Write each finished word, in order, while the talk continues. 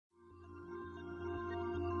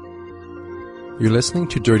You're listening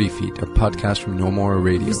to Dirty Feet, a podcast from No More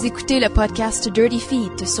Radio. Vous écoutez le podcast Dirty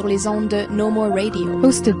Feet sur les ondes de No More Radio.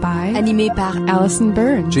 Hosted by Animé par Allison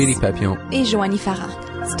Burns JD Papillon. et Joanie Farah.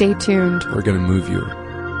 Stay tuned. We're going to move you.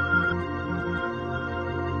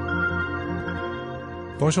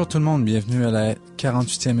 Bonjour tout le monde, bienvenue à la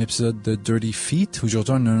 48e épisode de Dirty Feet.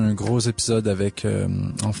 Aujourd'hui, on a un gros épisode avec,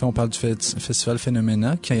 on parle du Festival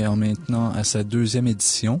Phénoména qui est maintenant à sa 2e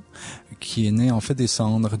édition, qui est né en fait des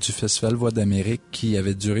cendres du Festival Voix d'Amérique qui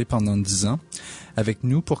avait duré pendant 10 ans. Avec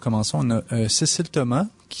nous, pour commencer, on a Cécile Thomas,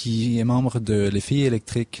 qui est membre de Les Filles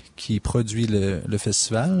électriques, qui produit le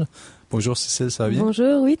festival. Bonjour Cécile, ça va bien?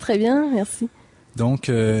 Bonjour, oui, très bien, merci. Donc,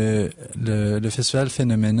 le Festival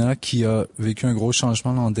Phénoména qui a vécu un gros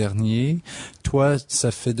changement l'an dernier. Toi,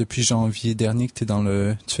 ça fait depuis janvier dernier que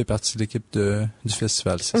tu fais partie de l'équipe du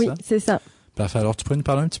festival, c'est ça? Oui, c'est ça. Parfait. Alors, tu pourrais nous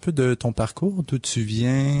parler un petit peu de ton parcours, d'où tu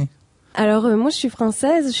viens? Alors, moi, je suis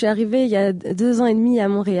française. Je suis arrivée il y a 2 ans et demi à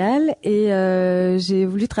Montréal et j'ai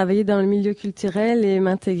voulu travailler dans le milieu culturel et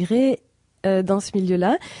m'intégrer dans ce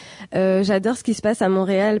milieu-là. J'adore ce qui se passe à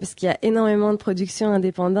Montréal parce qu'il y a énormément de productions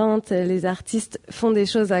indépendantes. Les artistes font des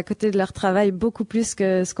choses à côté de leur travail beaucoup plus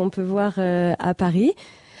que ce qu'on peut voir à Paris,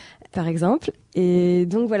 par exemple. Et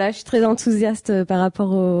donc voilà, je suis très enthousiaste par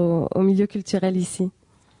rapport au milieu culturel ici.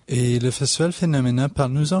 Et le Festival Phénoména,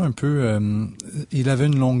 parle-nous-en un peu. Il avait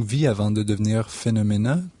une longue vie avant de devenir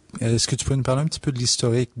Phénoména. Est-ce que tu peux nous parler un petit peu de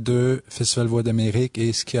l'historique de Festival Voix d'Amérique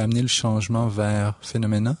et ce qui a amené le changement vers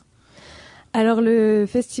Phénoména? Alors, le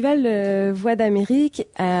Festival Voix d'Amérique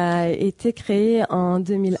a été créé en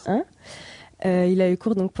 2001. Il a eu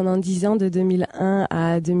cours donc pendant 10 ans, de 2001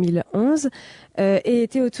 à 2011, et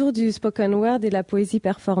était autour du spoken word et de la poésie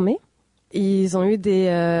performée. Ils ont eu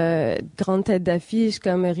des grandes têtes d'affiche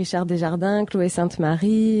comme Richard Desjardins, Chloé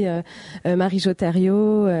Sainte-Marie, Marie-Jo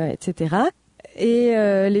Thériault, etc. Et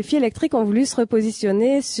les Filles électriques ont voulu se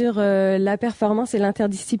repositionner sur la performance et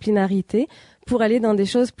l'interdisciplinarité pour aller dans des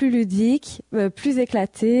choses plus ludiques, plus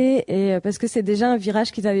éclatées, et parce que c'est déjà un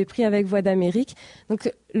virage qu'ils avaient pris avec Voix d'Amérique.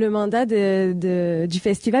 Donc le mandat du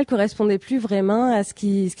festival correspondait plus vraiment à ce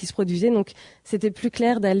qui se produisait. Donc c'était plus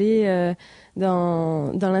clair d'aller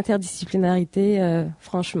dans l'interdisciplinarité,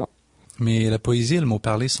 franchement. Mais la poésie et le mot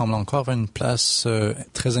parler semblent encore avoir une place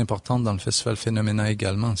très importante dans le Festival Phénoména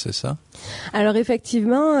également, c'est ça? Alors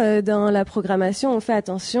effectivement, dans la programmation, on fait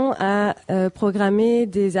attention à programmer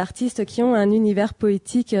des artistes qui ont un univers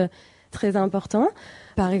poétique très important.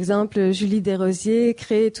 Par exemple, Julie Desrosiers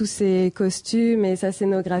crée tous ses costumes et sa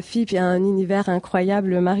scénographie, puis un univers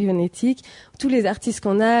incroyable marionnettique. Tous les artistes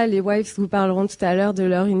qu'on a, les Wives vous parleront tout à l'heure de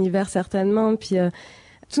leur univers certainement, puis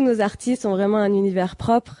tous nos artistes ont vraiment un univers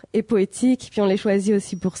propre et poétique, puis on les choisit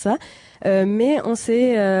aussi pour ça. Mais on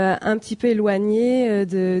s'est un petit peu éloigné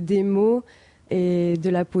des mots et de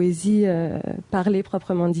la poésie parlée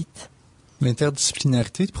proprement dite.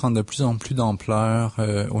 L'interdisciplinarité prend de plus en plus d'ampleur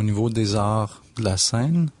au niveau des arts de la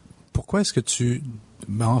scène. Pourquoi est-ce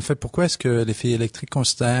que les Filles électriques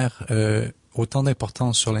considèrent autant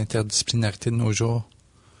d'importance sur l'interdisciplinarité de nos jours?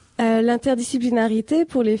 L'interdisciplinarité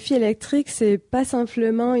pour les Filles électriques, c'est pas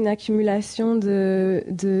simplement une accumulation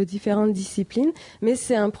de différentes disciplines, mais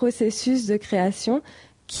c'est un processus de création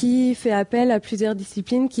qui fait appel à plusieurs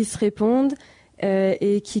disciplines qui se répondent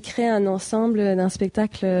et qui crée un ensemble d'un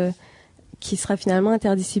spectacle qui sera finalement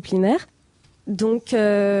interdisciplinaire. Donc,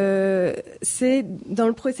 c'est dans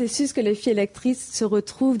le processus que les Filles électriques se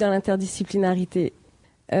retrouvent dans l'interdisciplinarité.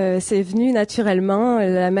 C'est venu naturellement.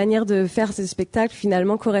 La manière de faire ce spectacle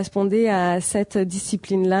finalement correspondait à cette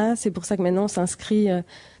discipline-là. C'est pour ça que maintenant on s'inscrit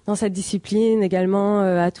dans cette discipline, également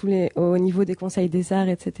au niveau des conseils des arts,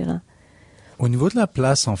 etc. Au niveau de la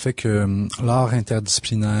place, en fait, que l'art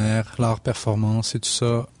interdisciplinaire, l'art performance et tout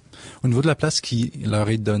ça, au niveau de la place qui leur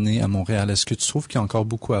est donnée à Montréal, est-ce que tu trouves qu'il y a encore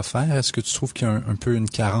beaucoup à faire? Est-ce que tu trouves qu'il y a un peu une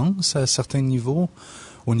carence à certains niveaux?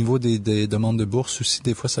 Au niveau des demandes de bourse aussi,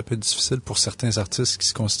 des fois, ça peut être difficile pour certains artistes qui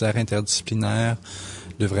se considèrent interdisciplinaires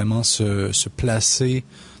de vraiment se placer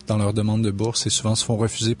dans leur demande de bourse et souvent se font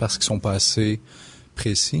refuser parce qu'ils sont pas assez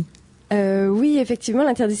précis. Oui, effectivement,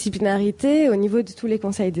 l'interdisciplinarité, au niveau de tous les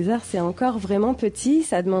conseils des arts, c'est encore vraiment petit.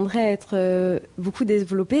 Ça demanderait à être beaucoup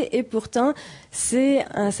développé. Et pourtant, c'est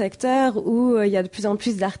un secteur où il y a de plus en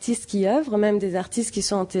plus d'artistes qui œuvrent, même des artistes qui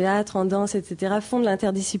sont en théâtre, en danse, etc., font de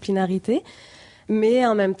l'interdisciplinarité. Mais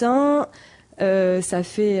en même temps, ça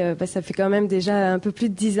fait quand même déjà un peu plus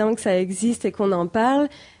de 10 ans que ça existe et qu'on en parle.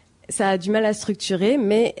 Ça a du mal à structurer,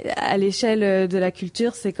 mais à l'échelle de la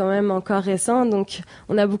culture, c'est quand même encore récent. Donc,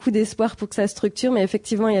 on a beaucoup d'espoir pour que ça structure, mais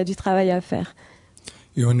effectivement, il y a du travail à faire.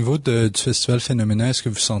 Et au niveau du Festival Phénoména, est-ce que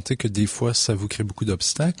vous sentez que des fois, ça vous crée beaucoup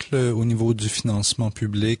d'obstacles au niveau du financement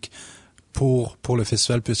public pour le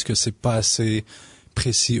festival, puisque c'est pas assez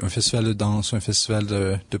précis, un festival de danse, un festival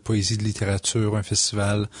de poésie, de littérature, un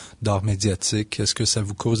festival d'art médiatique. Est-ce que ça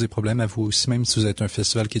vous cause des problèmes à vous aussi, même si vous êtes un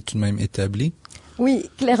festival qui est tout de même établi? Oui,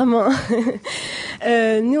 clairement.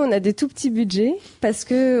 Nous, on a des tout petits budgets parce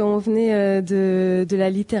que on venait de la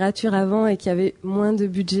littérature avant et qu'il y avait moins de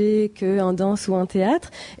budget qu'en danse ou en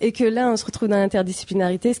théâtre, et que là, on se retrouve dans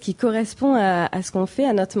l'interdisciplinarité, ce qui correspond à ce qu'on fait,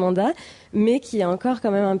 à notre mandat, mais qui est encore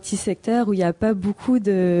quand même un petit secteur où il n'y a pas beaucoup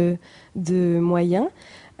de moyens.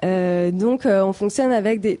 Donc on fonctionne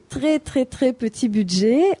avec des très très très petits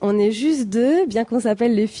budgets. On est juste 2, bien qu'on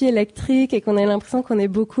s'appelle les filles électriques et qu'on ait l'impression qu'on est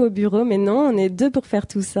beaucoup au bureau, mais non, on est 2 pour faire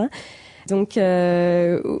tout ça. Donc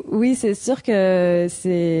oui, c'est sûr que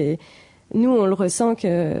nous on le ressent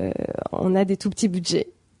que on a des tout petits budgets.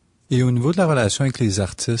 Et au niveau de la relation avec les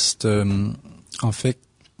artistes, en fait,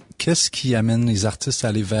 qu'est-ce qui amène les artistes à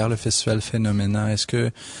aller vers le Festival Phénoména?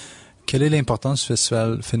 Quelle est l'importance du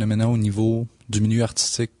Festival Phénoména au niveau du milieu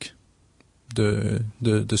artistique de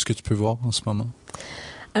ce que tu peux voir en ce moment?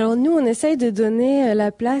 Alors nous, on essaye de donner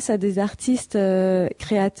la place à des artistes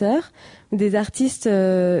créateurs, des artistes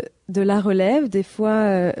de la relève. Des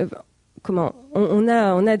fois, on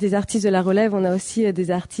a des artistes de la relève, on a aussi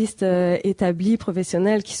des artistes établis,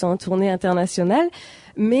 professionnels, qui sont en tournée internationale.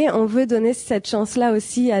 Mais on veut donner cette chance-là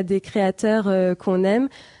aussi à des créateurs qu'on aime,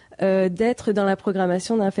 d'être dans la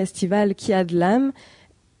programmation d'un festival qui a de l'âme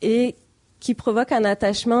et qui provoque un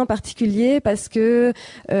attachement particulier parce que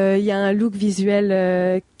il y a un look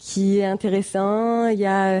visuel qui est intéressant, il y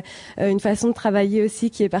a une façon de travailler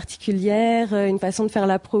aussi qui est particulière, une façon de faire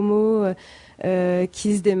la promo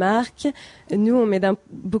qui se démarque. Nous, on met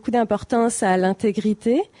beaucoup d'importance à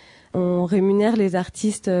l'intégrité. On rémunère les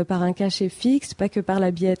artistes par un cachet fixe, pas que par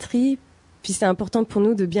la billetterie. Puis c'est important pour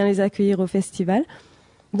nous de bien les accueillir au festival.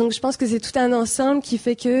 Donc je pense que c'est tout un ensemble qui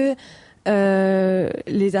fait que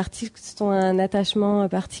les artistes ont un attachement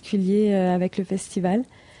particulier avec le festival.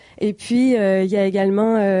 Et puis il y a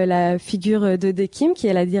également la figure de Dekim, qui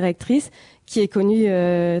est la directrice, qui est connue,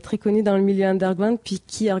 très connue dans le milieu underground, puis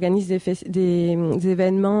qui organise des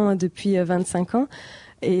événements depuis 25 ans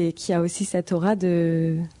et qui a aussi cette aura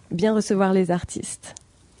de bien recevoir les artistes.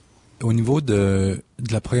 Au niveau de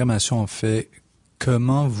la programmation, en fait,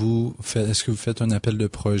 comment est-ce que vous faites un appel de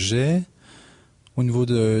projet? Au niveau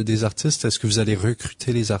des artistes, est-ce que vous allez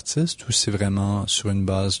recruter les artistes ou c'est vraiment sur une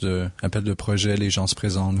base d'appel de projet, les gens se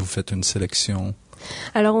présentent, vous faites une sélection?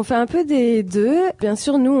 Alors on fait un peu des deux. Bien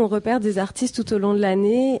sûr, nous on repère des artistes tout au long de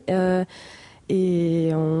l'année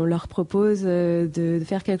et on leur propose de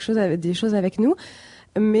faire des choses avec nous.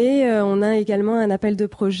 Mais on a également un appel de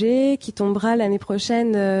projet qui tombera l'année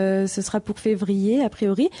prochaine, ce sera pour février a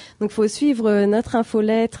priori. Donc il faut suivre notre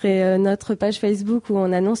infolettre et notre page Facebook où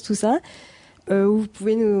on annonce tout ça. Où vous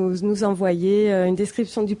pouvez nous envoyer une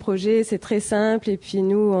description du projet, c'est très simple, et puis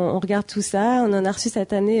nous on regarde tout ça. On en a reçu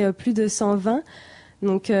cette année plus de 120,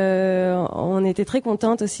 donc on était très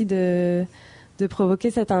contente aussi de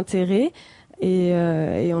provoquer cet intérêt, et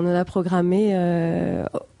on en a programmé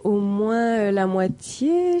au moins la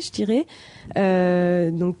moitié, je dirais,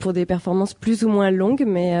 donc pour des performances plus ou moins longues,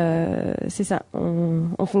 mais c'est ça,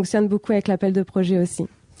 on fonctionne beaucoup avec l'appel de projet aussi.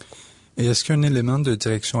 Et est-ce qu'il y a un élément de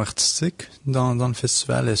direction artistique dans le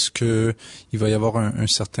festival? Est-ce que il va y avoir un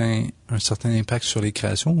certain impact sur les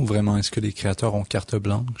créations ou vraiment est-ce que les créateurs ont carte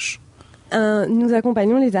blanche? Nous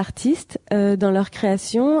accompagnons les artistes dans leur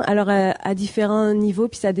création, alors à différents niveaux,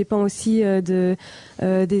 puis ça dépend aussi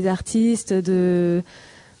des artistes, de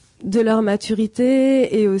leur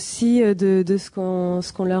maturité et aussi de ce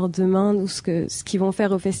qu'on leur demande ou ce qu'ils vont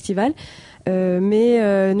faire au festival.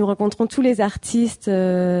 Mais nous rencontrons tous les artistes au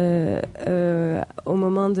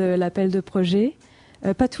moment de l'appel de projet.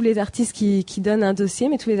 Pas tous les artistes qui donnent un dossier,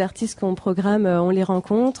 mais tous les artistes qu'on programme, on les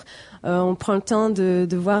rencontre. On prend le temps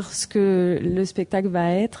de voir ce que le spectacle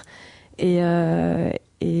va être. Et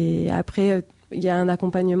après, il y a un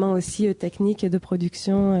accompagnement aussi technique et de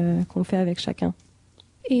production qu'on fait avec chacun.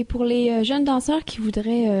 Et pour les jeunes danseurs qui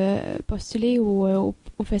voudraient postuler au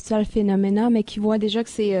Festival Phénoména, mais qui voient déjà que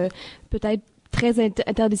c'est peut-être très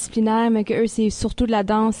interdisciplinaire, mais que eux c'est surtout de la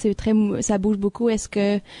danse, ça bouge beaucoup. Qu'est-ce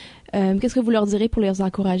que vous leur direz pour les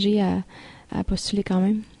encourager à postuler quand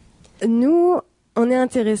même? Nous, on est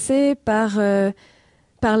intéressés par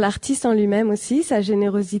l'artiste en lui-même aussi, sa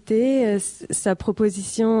générosité, sa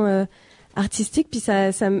proposition artistique, puis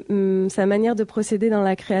sa manière de procéder dans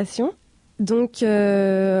la création. Donc,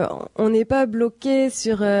 on n'est pas bloqué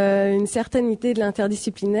sur une certaine idée de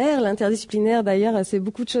l'interdisciplinaire. L'interdisciplinaire, d'ailleurs, c'est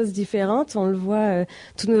beaucoup de choses différentes. On le voit,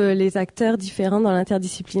 tous les acteurs différents dans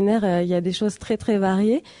l'interdisciplinaire, il y a des choses très, très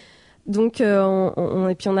variées. Donc,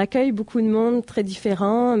 et puis on accueille beaucoup de monde très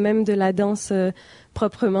différent, même de la danse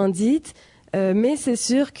proprement dite. Mais c'est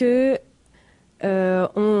sûr que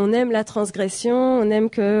on aime la transgression, on aime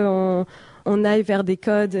que on aille vers des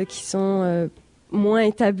codes qui sont moins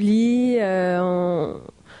établis. On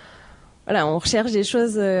recherche des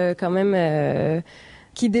choses quand même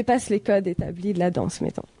qui dépassent les codes établis de la danse,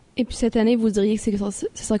 mettons. Et puis cette année, vous diriez que ce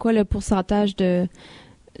serait quoi le pourcentage de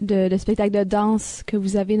spectacles de danse que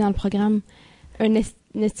vous avez dans le programme? Une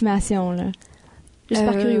estimation, là. Juste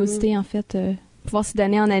par curiosité, en fait. Pour voir si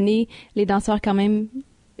d'année en année, les danseurs quand même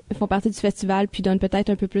font partie du festival puis donnent peut-être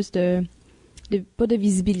un peu plus pas de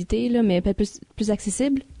visibilité, là, mais peut-être plus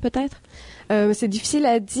accessible, peut-être? C'est difficile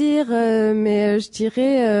à dire, mais je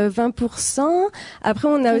dirais 20%. Après,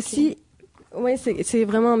 on a aussi... Oui, c'est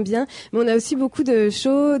vraiment bien. Mais on a aussi beaucoup de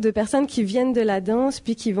shows, de personnes qui viennent de la danse,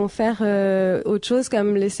 puis qui vont faire autre chose,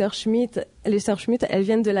 comme les sœurs Schmitt. Les sœurs Schmitt, elles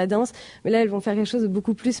viennent de la danse, mais là, elles vont faire quelque chose de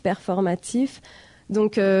beaucoup plus performatif.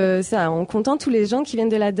 Donc, en comptant tous les gens qui viennent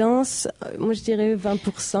de la danse, moi, je dirais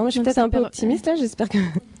 20%. Je suis peut-être un peu optimiste, là, j'espère que...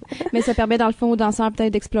 Mais ça permet, dans le fond, aux danseurs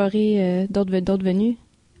peut-être d'explorer d'autres venues.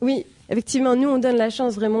 Oui, effectivement, nous, on donne la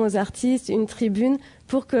chance vraiment aux artistes, une tribune,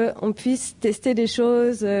 pour qu'on puisse tester des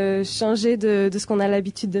choses, changer de ce qu'on a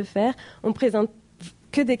l'habitude de faire. On présente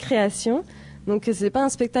que des créations. Donc, c'est pas un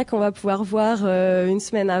spectacle qu'on va pouvoir voir une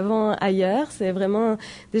semaine avant ailleurs. C'est vraiment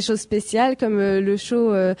des choses spéciales, comme le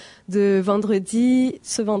show ce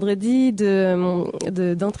vendredi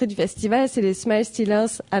d'entrée du festival. C'est les Smile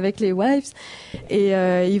Stealers avec les Wives. Et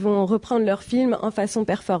ils vont reprendre leur film en façon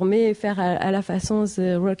performée et faire à la façon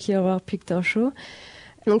The Rocky Horror Picture Show.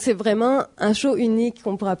 Donc, c'est vraiment un show unique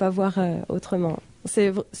qu'on pourra pas voir autrement.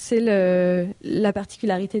 C'est la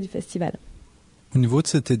particularité du festival. Au niveau de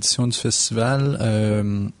cette édition du festival,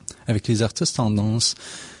 avec les artistes en danse,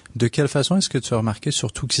 de quelle façon est-ce que tu as remarqué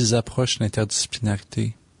surtout qu'ils approchent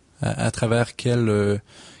l'interdisciplinarité? À travers quelle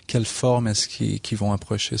forme est-ce qu'ils vont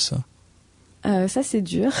approcher ça? Ça, c'est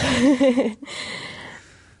dur.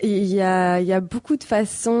 Il y a beaucoup de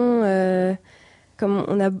façons, comme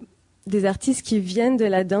on a des artistes qui viennent de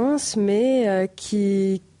la danse, mais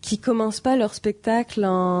qui commencent pas leur spectacle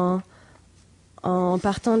en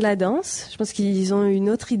partant de la danse. Je pense qu'ils ont une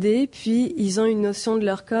autre idée, puis ils ont une notion de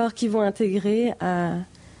leur corps qu'ils vont intégrer à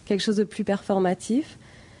quelque chose de plus performatif.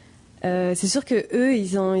 C'est sûr que eux,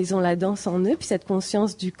 ils ont la danse en eux, puis cette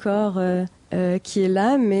conscience du corps qui est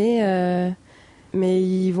là, mais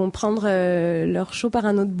ils vont prendre leur show par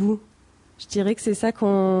un autre bout. Je dirais que c'est ça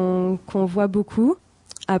qu'on voit beaucoup.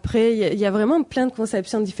 Après, il y a vraiment plein de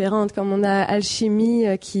conceptions différentes, comme on a Alchimie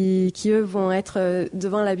qui eux vont être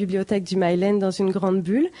devant la bibliothèque du Myland dans une grande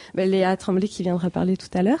bulle. Léa Tremblay qui viendra parler tout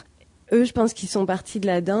à l'heure. Eux, je pense qu'ils sont partis de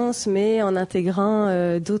la danse, mais en intégrant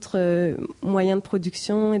d'autres moyens de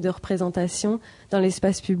production et de représentation dans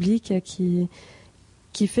l'espace public qui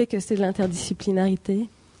fait que c'est de l'interdisciplinarité.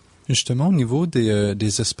 Justement, au niveau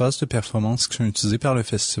des espaces de performance qui sont utilisés par le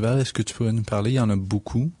festival, est-ce que tu pourrais nous parler? Il y en a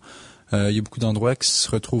beaucoup. Il y a beaucoup d'endroits qui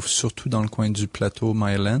se retrouvent surtout dans le coin du plateau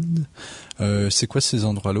Myland. C'est quoi ces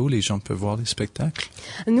endroits-là où les gens peuvent voir les spectacles?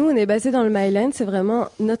 Nous, on est basé dans le Myland. C'est vraiment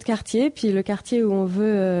notre quartier, puis le quartier où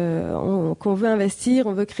qu'on veut investir.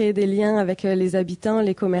 On veut créer des liens avec les habitants,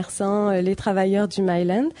 les commerçants, les travailleurs du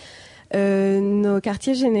Myland. Nos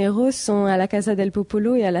quartiers généraux sont à la Casa del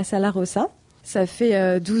Popolo et à la Sala Rosa. Ça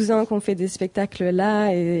fait 12 ans qu'on fait des spectacles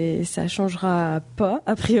là et ça changera pas,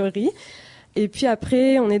 a priori. Et puis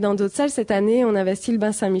après, on est dans d'autres salles. Cette année, on investit le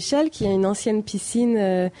Bain Saint-Michel, qui est une ancienne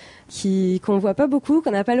piscine qu'on voit pas beaucoup,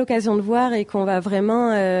 qu'on n'a pas l'occasion de voir et qu'on va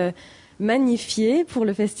vraiment magnifier pour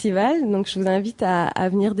le festival. Donc, je vous invite à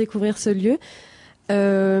venir découvrir ce lieu.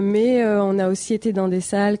 Mais on a aussi été dans des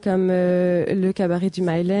salles comme le Cabaret du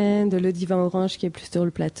Myland, le Divan Orange qui est plus sur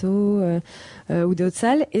le plateau, ou d'autres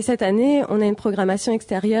salles. Et cette année, on a une programmation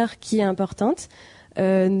extérieure qui est importante.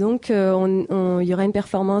 Donc, il y aura une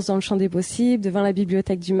performance dans le Champ des Possibles, devant la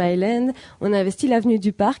bibliothèque du Myland. On a investi l'avenue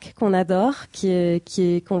du Parc, qu'on adore,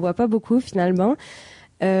 qu'on voit pas beaucoup finalement.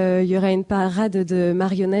 Il y aura une parade de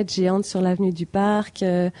marionnettes géantes sur l'avenue du Parc.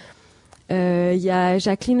 Il y a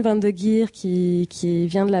Jacqueline Van de Geer qui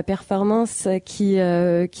vient de la performance, qui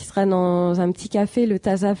sera dans un petit café, le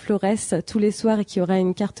Taza Flores, tous les soirs et qui aura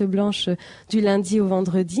une carte blanche du lundi au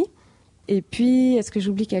vendredi. Et puis, est-ce que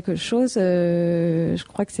j'oublie quelque chose? Je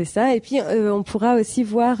crois que c'est ça. Et puis, on pourra aussi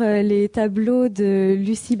voir les tableaux de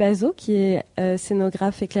Lucie Bazot, qui est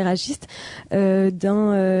scénographe éclairagiste,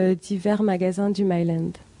 dans divers magasins du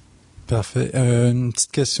Myland. Parfait. Une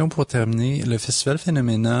petite question pour terminer. Le Festival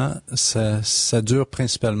Phénoména, ça dure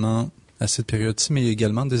principalement à cette période-ci, mais il y a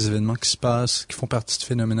également des événements qui se passent, qui font partie de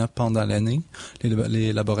Phénoména pendant l'année,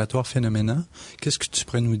 les laboratoires Phénoména. Qu'est-ce que tu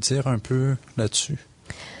pourrais nous dire un peu là-dessus?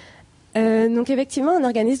 Donc effectivement, on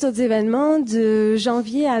organise d'autres événements de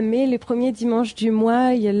janvier à mai, les premiers dimanches du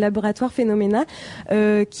mois. Il y a le laboratoire Phénoména,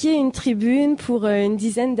 qui est une tribune pour une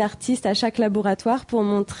dizaine d'artistes à chaque laboratoire pour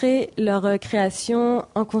montrer leur création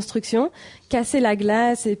en construction, casser la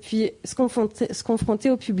glace et puis se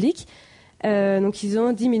confronter au public. Donc ils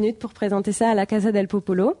ont 10 minutes pour présenter ça à la Casa del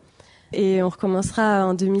Popolo. Et on recommencera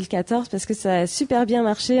en 2014 parce que ça a super bien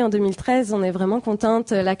marché. En 2013, on est vraiment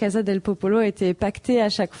contente. La Casa del Popolo était pactée à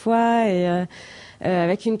chaque fois et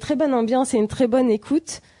avec une très bonne ambiance et une très bonne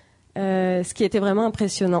écoute, ce qui était vraiment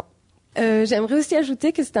impressionnant. J'aimerais aussi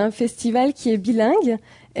ajouter que c'est un festival qui est bilingue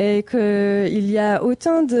et qu'il y a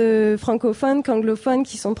autant de francophones qu'anglophones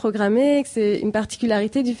qui sont programmés et que c'est une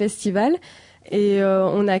particularité du festival. Et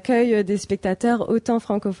on accueille des spectateurs autant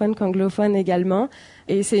francophones qu'anglophones également.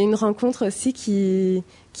 Et c'est une rencontre aussi qui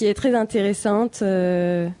est très intéressante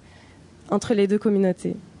entre les deux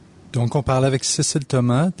communautés. Donc, on parlait avec Cécile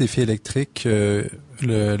Thomas, Défi électrique,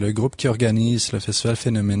 le groupe qui organise le festival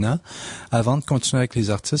Phénoména. Avant de continuer avec les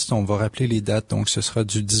artistes, on va rappeler les dates. Donc, ce sera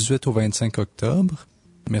du 18 au 25 octobre.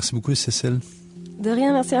 Merci beaucoup, Cécile. De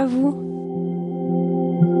rien, merci à vous.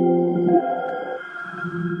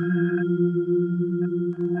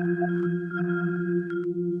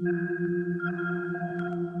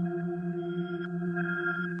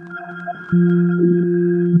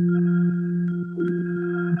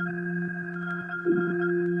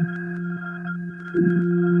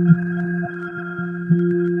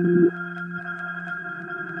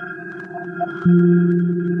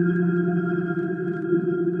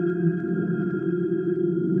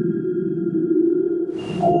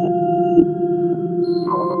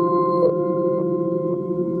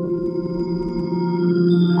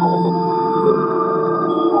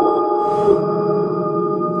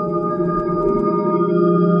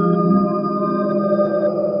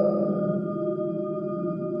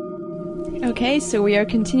 Okay, so we are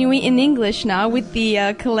continuing in English now with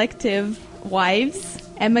the collective wives.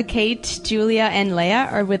 Emma, Kate, Julia, and Leah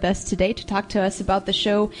are with us today to talk to us about the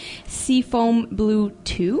show Seafoam Blue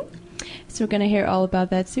 2. So we're going to hear all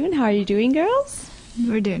about that soon. How are you doing, girls?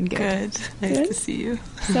 We're doing good. Good. Nice to see you.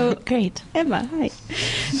 So Great. Emma, hi.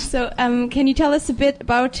 So can you tell us a bit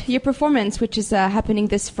about your performance, which is happening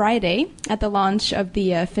this Friday at the launch of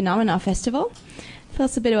the Phenomena Festival? Tell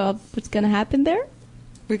us a bit about what's going to happen there.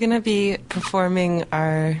 We're going to be performing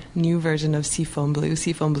our new version of Seafoam Blue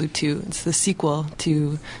 2. It's the sequel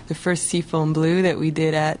to the first Seafoam Blue that we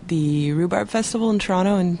did at the Rhubarb Festival in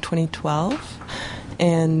Toronto in 2012.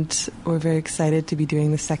 And we're very excited to be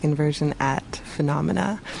doing the second version at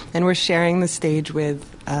Phenomena. And we're sharing the stage with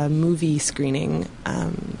a movie screening.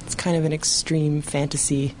 It's kind of an extreme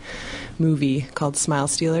fantasy movie called Smile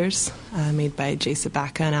Stealers, made by Jay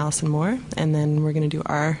Sabaka and Alison Moore. And then we're going to do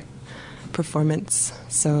our performance.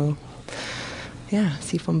 So, yeah,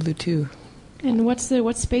 Seafoam Blue 2. And what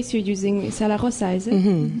space you're using? Sala Rosa, is it?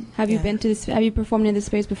 Mm-hmm. Have you been to this? Have you performed in this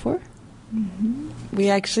space before? Mm-hmm. We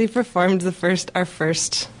actually performed our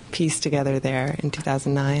first piece together there in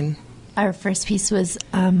 2009. Our first piece was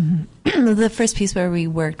the first piece where we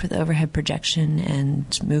worked with overhead projection and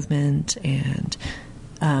movement and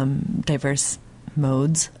diverse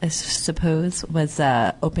modes, I suppose, was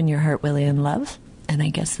Open Your Heart, Willie, and Love. And I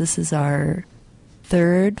guess this is our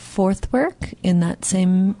fourth work in that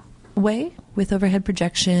same way with overhead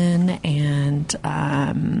projection and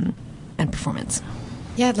performance.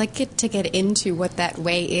 Yeah, I'd like to get into what that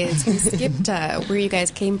way is. We skipped where you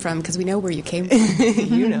guys came from because we know where you came from.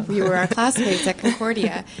 You know. You were our classmates at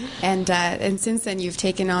Concordia. And since then you've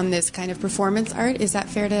taken on this kind of performance art. Is that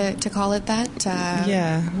fair to call it that?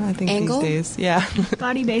 Yeah, I think angle? These days, yeah.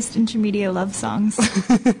 Body-based intermediate love songs.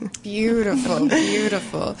 Beautiful,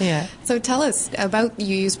 beautiful. Yeah. So tell us about,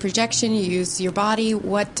 you use projection, you use your body.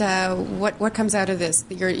 What comes out of this,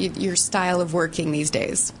 your style of working these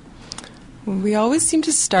days? We always seem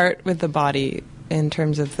to start with the body in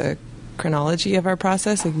terms of the chronology of our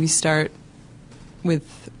process. Like we start with,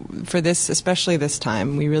 for this, especially this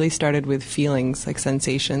time, we really started with feelings, like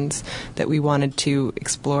sensations that we wanted to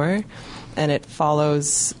explore. And it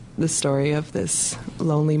follows the story of this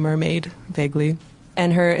lonely mermaid, vaguely.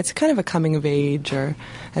 And it's kind of a coming of age, or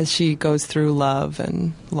as she goes through love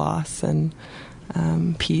and loss and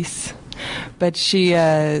peace. But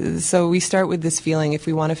so we start with this feeling, if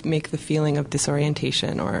we want to make the feeling of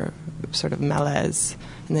disorientation or sort of malaise,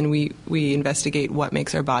 and then we investigate what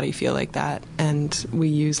makes our body feel like that, and we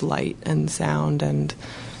use light and sound and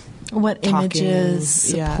what talking. images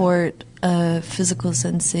support a physical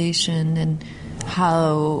sensation, and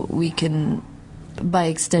how we can, by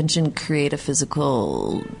extension, create a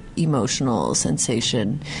physical emotional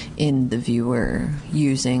sensation in the viewer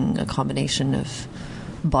using a combination of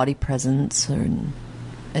body presence or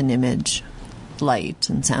an image, light,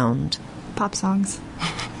 and sound. Pop songs.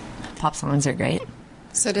 Pop songs are great.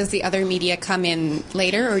 So does the other media come in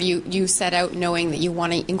later, or you set out knowing that you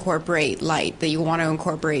want to incorporate light, that you want to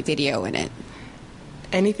incorporate video in it?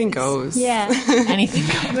 Anything goes. Yeah. Anything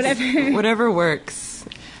goes. Whatever works.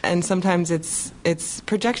 And sometimes it's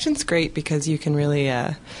projection's great because you can really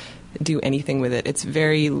do anything with it. It's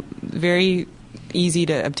very, very easy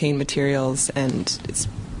to obtain materials, and it's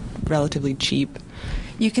relatively cheap.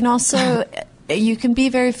 You can also you can be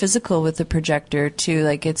very physical with the projector too.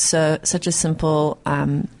 Like, it's such a simple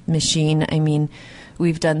machine. I mean,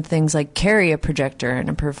 we've done things like carry a projector in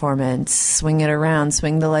a performance, swing it around,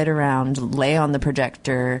 swing the light around, lay on the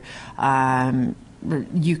projector.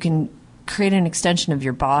 You can create an extension of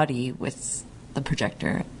your body with the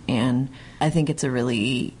projector, and I think it's a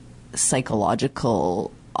really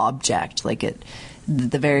psychological object. Like,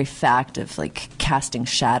 the very fact of like casting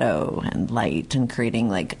shadow and light and creating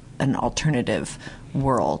like an alternative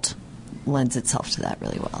world lends itself to that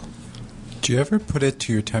really well. Do you ever put it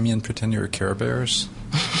to your tummy and pretend you're Care Bears?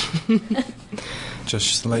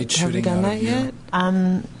 Just light shooting Have we done out that of you?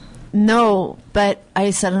 yet? No, but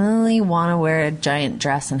I suddenly want to wear a giant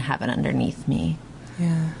dress and have it underneath me.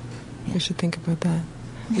 Yeah. We should think about that.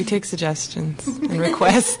 We take suggestions and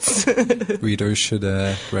requests. Readers should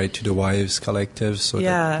write to the Wives Collective so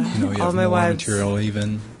that you all have my more wives. material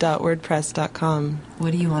even. .wordpress.com.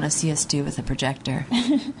 What do you want to see us do with a projector?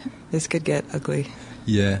 This could get ugly.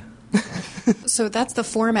 Yeah. So that's the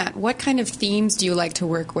format. What kind of themes do you like to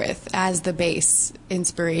work with as the base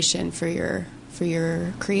inspiration for your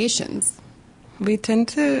creations? We tend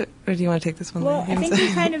to... Or do you want to take this one? Well, I think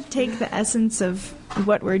we kind of take the essence of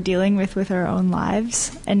what we're dealing with our own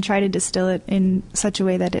lives and try to distill it in such a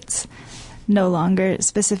way that it's no longer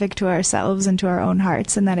specific to ourselves and to our own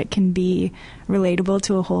hearts, and that it can be relatable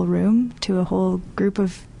to a whole room, to a whole group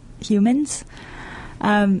of humans.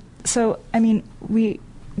 So, I mean, we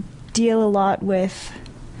deal a lot with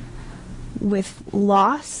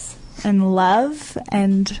loss and love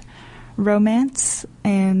and romance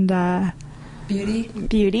and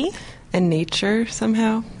beauty and nature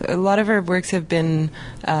somehow. A lot of our works have been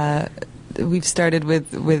we've started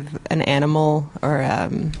with an animal or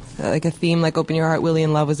like a theme, like Open Your Heart, Willie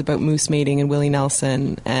in Love was about moose mating and Willie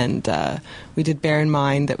Nelson, and we did Bear in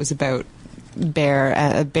Mind that was about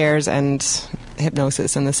bears and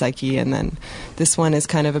hypnosis and the psyche, and then this one is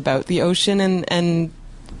kind of about the ocean, and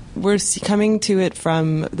we're coming to it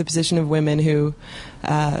from the position of women who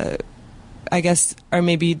I guess are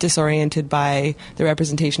maybe disoriented by the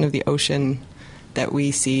representation of the ocean that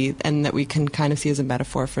we see, and that we can kind of see as a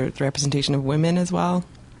metaphor for the representation of women as well.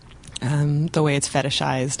 The way it's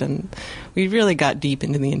fetishized, and we really got deep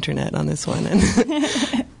into the internet on this one, and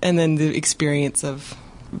and then the experience of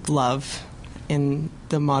love in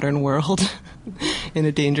the modern world in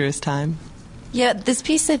a dangerous time. Yeah, this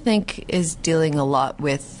piece I think is dealing a lot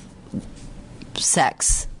with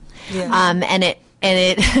sex, and it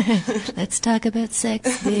let's talk about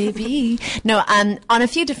sex, baby. No, on a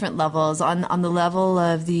few different levels. On the level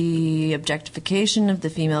of the objectification of the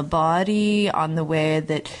female body, on the way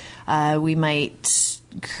that we might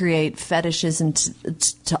create fetishes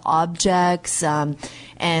into objects,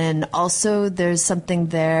 and also there's something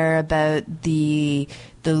there about the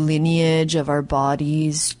lineage of our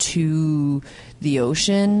bodies to the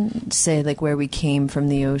ocean, say like where we came from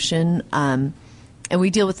the ocean. And we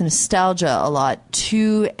deal with nostalgia a lot,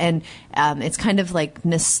 too, and it's kind of like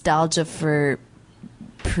nostalgia for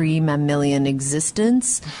pre-mammalian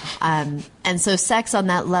existence. And so sex on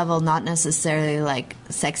that level, not necessarily like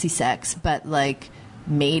sexy sex, but like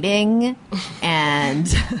mating and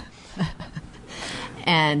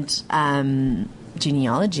and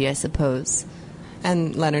genealogy, I suppose.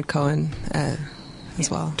 And Leonard Cohen as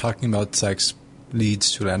well. Talking about sex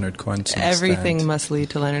leads to Leonard Cohen. Everything must lead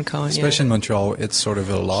to Leonard Cohen. Especially in Montreal, it's sort of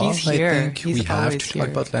a law. He's here. I think He's we have to here.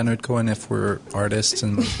 talk about Leonard Cohen if we're artists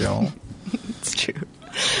in Montreal. It's true.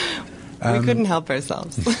 We couldn't help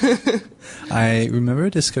ourselves. I remember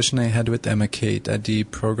a discussion I had with Emma Kate at the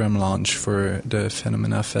program launch for the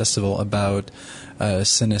Phenomena Festival about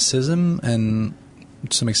cynicism and,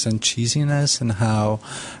 to some extent, cheesiness, and how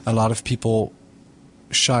a lot of people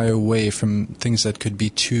shy away from things that could be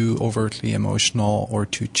too overtly emotional or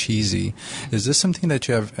too cheesy. Is this something that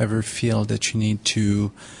you have ever feel that you need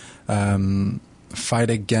to fight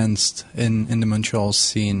against in the Montreal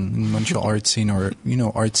scene, in Montreal art scene, or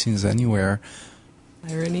art scenes anywhere.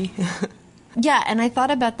 Irony. Yeah, and I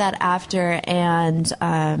thought about that after, and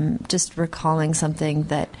just recalling something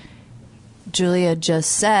that Julia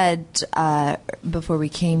just said before we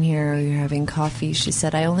came here. We were having coffee. She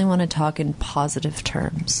said, "I only want to talk in positive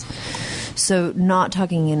terms." So not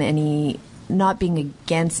talking in not being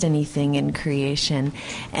against anything in creation,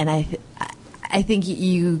 and I think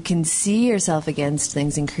you can see yourself against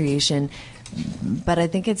things in creation, but I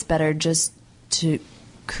think it's better just to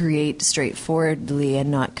create straightforwardly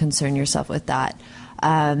and not concern yourself with that.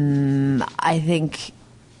 I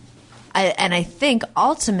think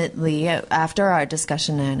ultimately, after our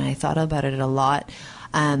discussion, and I thought about it a lot,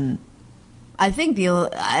 I think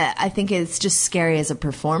it's just scary as a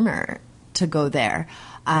performer to go there.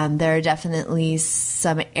 There are definitely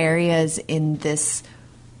some areas in this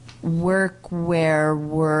work where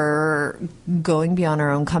we're going beyond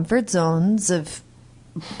our own comfort zones of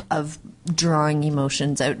drawing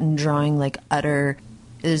emotions out and drawing like utter.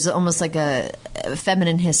 There's almost like a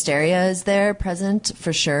feminine hysteria is there present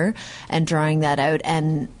for sure, and drawing that out.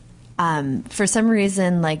 And for some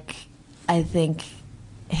reason, like I think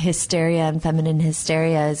hysteria and feminine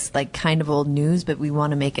hysteria is like kind of old news, but we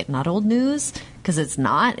want to make it not old news because it's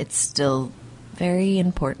not. It's still very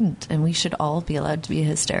important, and we should all be allowed to be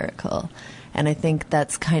hysterical. And I think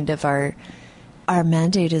that's kind of our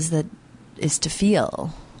mandate is to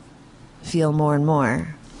feel more and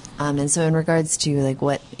more. And so in regards to like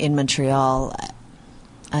what in Montreal,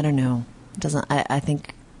 I don't know. I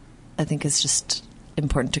think it's just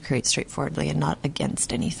important to create straightforwardly and not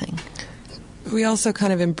against anything. We also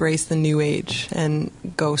kind of embrace the new age and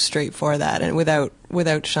go straight for that, and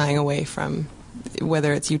without shying away from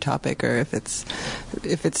whether it's utopic or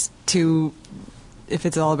if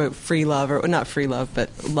it's all about free love, or not free love, but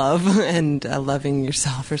love and loving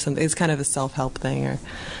yourself or something. It's kind of a self-help thing, or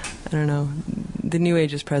I don't know. The new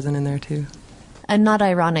age is present in there too. And not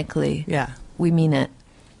ironically. Yeah. We mean it.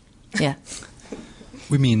 Yeah.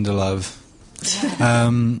 We mean the love.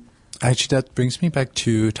 Actually, that brings me back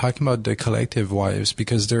to talking about the collective Wives,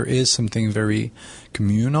 because there is something very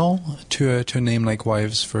communal to a name like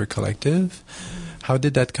Wives for a collective. How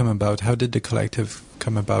did that come about? How did the collective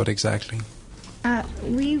come about exactly?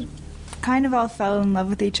 We kind of all fell in love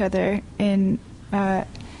with each other in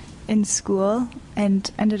school and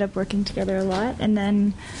ended up working together a lot. And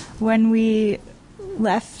then when we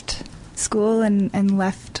left school and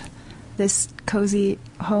left this cozy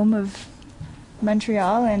home of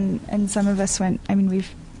Montreal, and some of us went. I mean,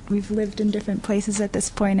 we've lived in different places at this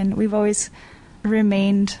point, and we've always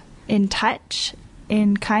remained in touch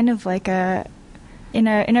in kind of like in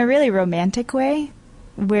a really romantic way.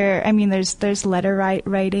 Where I mean, there's letter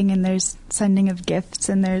writing, and there's sending of gifts,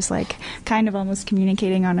 and there's like kind of almost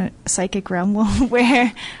communicating on a psychic realm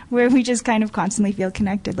where we just kind of constantly feel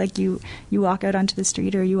connected. Like you walk out onto the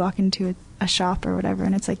street, or you walk into a shop or whatever,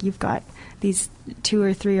 and it's like you've got these 2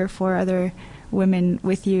 or 3 or 4 other women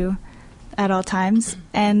with you at all times,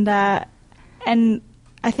 and I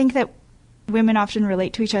think that women often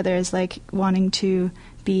relate to each other as like wanting to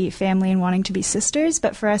be family and wanting to be sisters,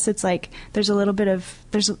 but for us it's like there's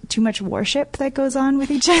too much worship that goes on with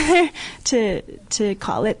each other to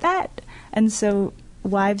call it that, and so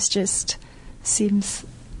Wives just seems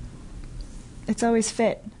it's always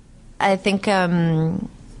fit. I think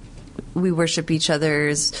we worship each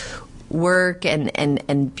other's work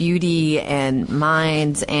and beauty and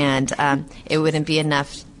minds, and it wouldn't be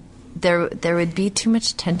enough. There would be too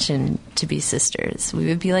much tension to be sisters. We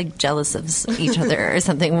would be like jealous of each other or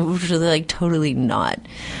something, which is like totally not.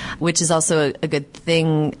 Which is also a good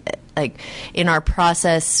thing. Like in our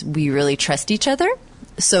process, we really trust each other,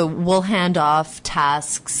 so we'll hand off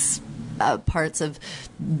tasks, parts of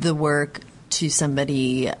the work to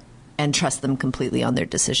somebody and trust them completely on their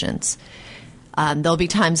decisions. There'll be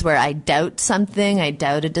times where I doubt something, I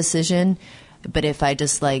doubt a decision, but if I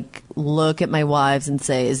just like look at my wives and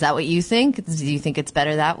say, is that what you think? Do you think it's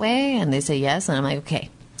better that way? And they say yes, and I'm like, okay,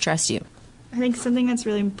 trust you. I think something that's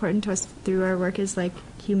really important to us through our work is like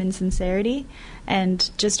human sincerity, and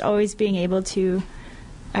just always being able to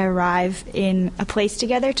arrive in a place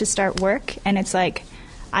together to start work. And it's like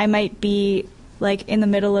I might be like in the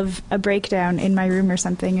middle of a breakdown in my room or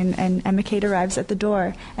something, and Emma Kate arrives at the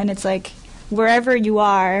door, and it's like wherever you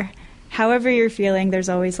are, however you're feeling, there's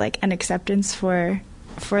always like an acceptance for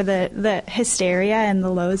the hysteria and the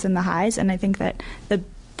lows and the highs. And I think that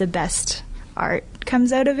the best art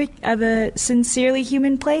comes out of a sincerely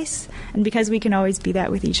human place, and because we can always be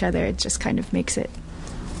that with each other, it just kind of makes it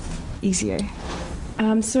easier.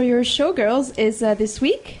 So your Showgirls is this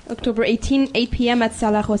week, October 18, 8 p.m. at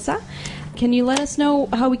Sala Rosa. Can you let us know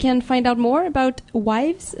how we can find out more about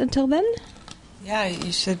Wives until then? Yeah,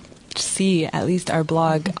 you should see at least our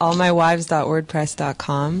blog,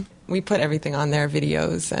 allmywives.wordpress.com. We put everything on there,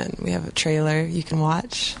 videos, and we have a trailer you can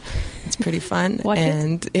watch. It's pretty fun. Watch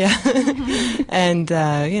and it. Yeah, and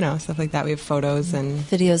stuff like that. We have photos and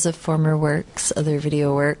videos of former works, other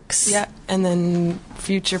video works. Yeah, and then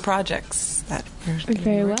future projects that we're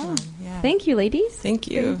very well. On. Yeah. Thank you, ladies. Thank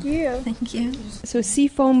you. Thank you. Thank you. So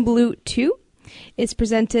Seafoam Blue 2 is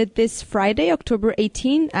presented this Friday, October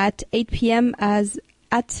 18 at 8 p.m. at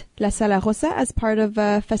La Sala Rosa as part of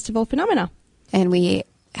Festival Phenomena. And we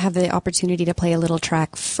have the opportunity to play a little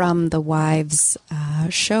track from the Wives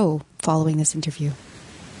show following this interview.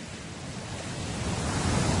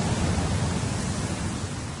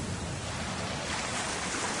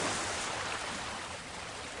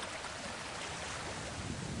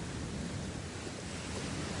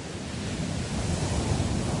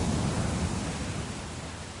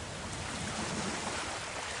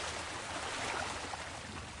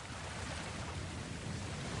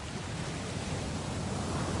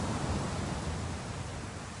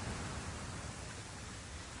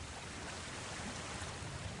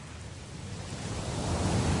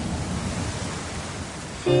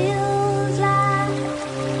 Feels like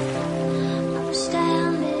I'm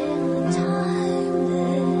standing in a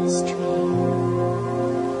timeless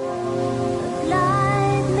dream of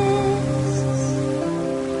light mists,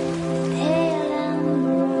 pale and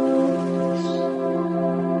rose.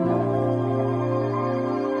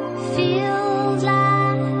 Feels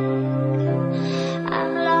like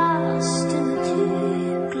I'm lost in the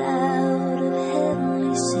deep cloud of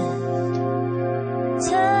heavenly scent.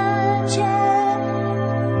 Touching,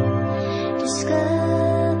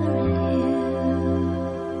 discovering you.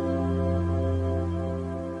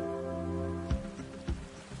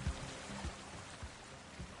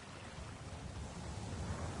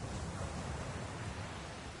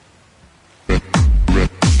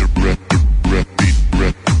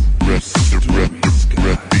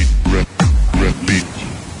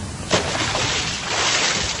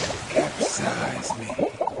 Capsize me.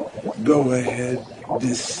 Go ahead,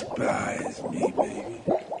 despise me, baby.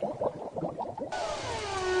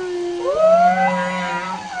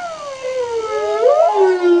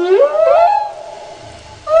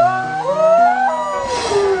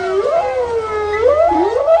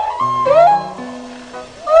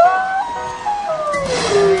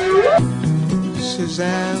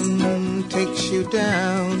 Suzanne takes you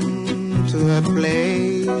down to a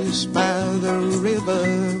place by the river.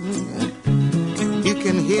 You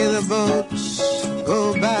can hear the boats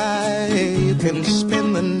go by. You can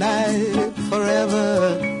spend the night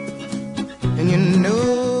forever. And you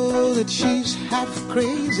know that she's half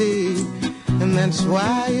crazy, and that's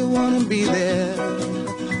why you want to be there.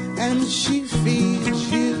 And she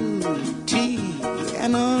feeds you tea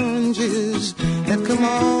and oranges that come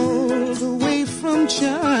all the way from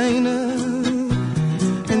China.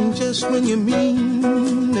 And just when you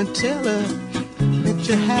mean to tell her that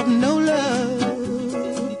you have no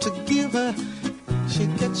love to give her, she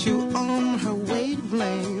gets you on her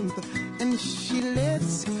wavelength, and she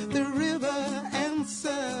lets the river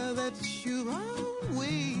answer that you've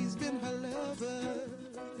always been her lover.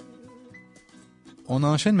 On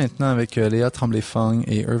enchaîne maintenant avec Léa Tremblay-Fong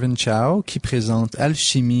et Irvin Chow qui présentent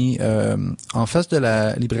Alchimie en face de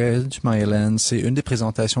la librairie du Maryland. C'est une des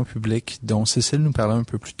présentations publiques dont Cécile nous parlait un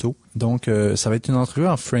peu plus tôt. Donc, ça va être une entrevue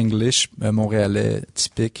en franglish montréalais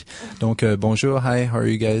typique. Donc, bonjour, hi, how are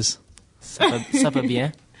you guys? Ça va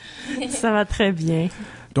bien. Ça va très bien.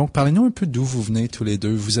 Donc, parlez-nous un peu d'où vous venez tous les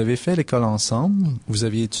deux. Vous avez fait l'école ensemble, vous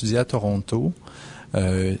aviez étudié à Toronto.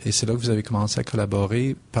 Et c'est là que vous avez commencé à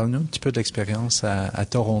collaborer. Parlez-nous un petit peu de l'expérience à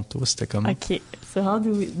Toronto. C'était comment? Okay, so how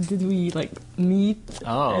did we like meet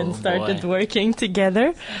and started working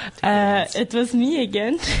together? It was me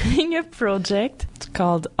again doing a project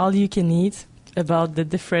called All You Can Eat about the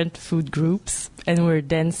different food groups, and we're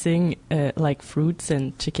dancing like fruits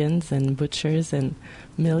and chickens and butchers and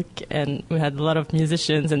milk, and we had a lot of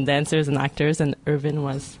musicians and dancers and actors, and Irvin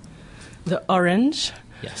was the orange.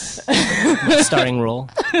 Yes. My starring role.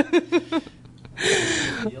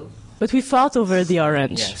 But we fought over the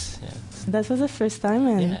orange. Yes. Yeah. That was the first time,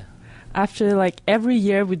 and after like every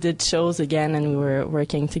year we did shows again, and we were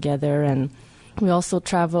working together, and we also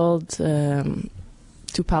traveled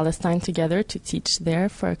to Palestine together to teach there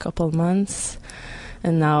for a couple months,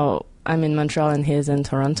 and now I'm in Montreal and he's in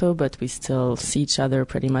Toronto, but we still see each other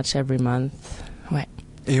pretty much every month. Ouais.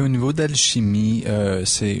 Et au niveau d'Alchimie,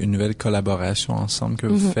 c'est une nouvelle collaboration ensemble que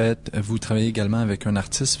vous faites. Vous travaillez également avec un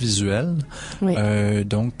artiste visuel. Oui.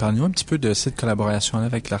 Donc, parlez-nous un petit peu de cette collaboration-là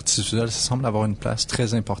avec l'artiste visuel. Ça semble avoir une place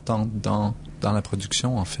très importante dans la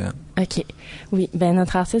production, en fait. OK. Oui, ben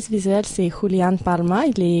notre artiste visuel, c'est Julian Palma.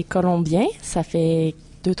 Il est colombien. Ça fait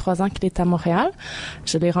 2-3 ans qu'il est à Montréal.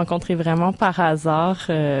 Je l'ai rencontré vraiment par hasard.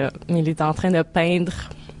 Il était en train de peindre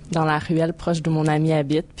dans la ruelle proche d'où mon ami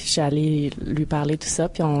habite, puis je suis allée lui parler tout ça,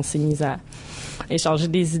 puis on s'est mis à échanger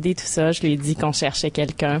des idées, tout ça. Je lui ai dit qu'on cherchait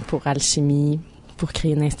quelqu'un pour Alchimie, pour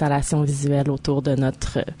créer une installation visuelle autour de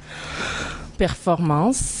notre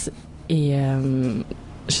performance. Et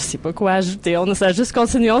je sais pas quoi ajouter. On a juste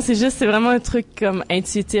continué. C'est vraiment un truc comme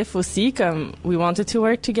intuitif aussi, comme we wanted to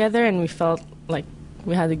work together and we felt like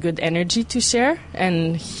we had a good energy to share.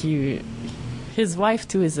 And his wife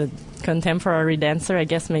too is a contemporary dancer. I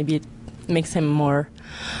guess maybe it makes him more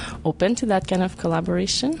open to that kind of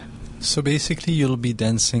collaboration. So basically, you'll be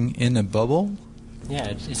dancing in a bubble? Yeah,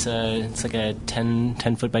 it's like a 10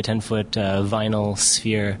 foot by 10 foot vinyl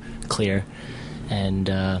sphere, clear, and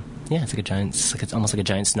it's like almost like a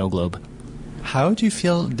giant snow globe. How do you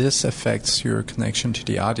feel this affects your connection to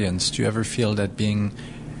the audience? Do you ever feel that being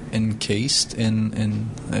encased in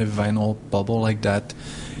a vinyl bubble like that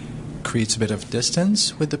creates a bit of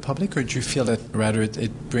distance with the public, or do you feel that rather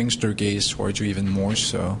it brings their gaze towards you even more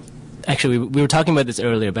so? Actually, we were talking about this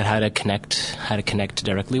earlier about how to connect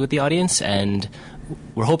directly with the audience, and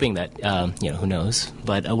we're hoping that who knows,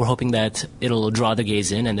 but we're hoping that it'll draw the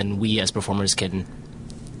gaze in, and then we as performers can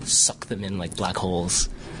suck them in like black holes.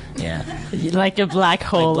 Yeah, like a black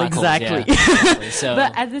hole, like black exactly. Holes, yeah, exactly. So,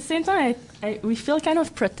 but at the same time, we feel kind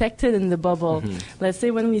of protected in the bubble. Mm-hmm. Let's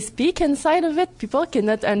say when we speak inside of it, people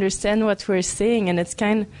cannot understand what we're saying, and it's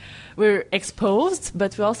we're exposed,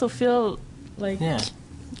 but we also feel like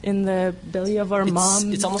in the belly of our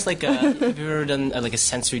mom. It's almost like have you ever done like a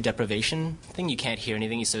sensory deprivation thing? You can't hear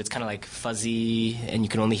anything, so it's kind of like fuzzy, and you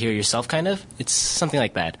can only hear yourself. Kind of, it's something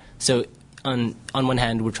like that. So. On one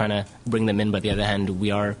hand, we're trying to bring them in, but the other hand,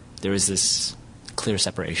 there is this clear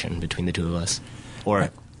separation between the two of us. Or,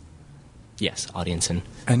 yes, audience and...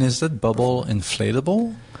 And is that bubble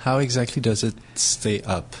inflatable? How exactly does it stay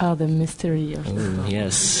up? Oh, the mystery of it.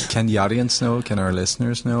 Yes. Can the audience know? Can our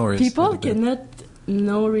listeners know? Or People cannot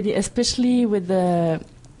know really, especially with the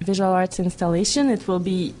visual arts installation. It will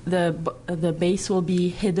be, the base will be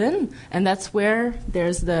hidden, and that's where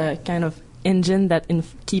there's the kind of engine that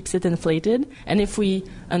keeps it inflated, and if we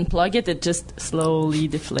unplug it, it just slowly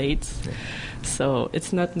deflates. So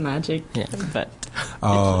it's not magic, but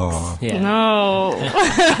no,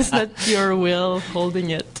 it's not your will holding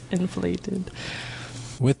it inflated.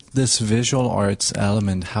 With this visual arts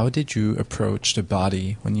element, how did you approach the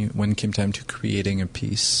body when it came time to creating a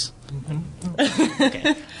piece?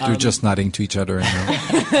 Okay. You're just nodding to each other.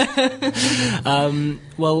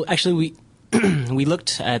 Well, actually, we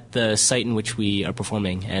looked at the site in which we are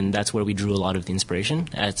performing, and that's where we drew a lot of the inspiration.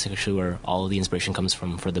 That's actually where all of the inspiration comes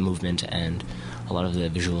from for the movement and a lot of the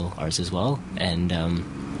visual arts as well. And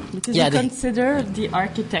because we consider the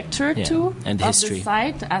architecture too and the history of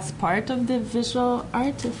the site as part of the visual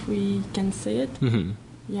art, if we can say it. Mm-hmm.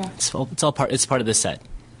 Yeah, it's all part. It's part of the set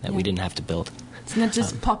that we didn't have to build. It's not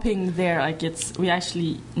just popping there. Like we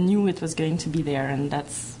actually knew it was going to be there, and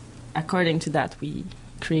that's according to that we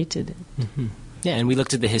created it. Mm-hmm. Yeah, and we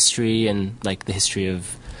looked at the history and like the history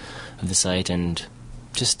of the site, and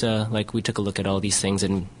just like we took a look at all these things,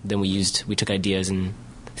 and then we took ideas and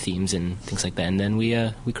themes and things like that, and then we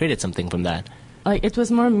created something from that. Like it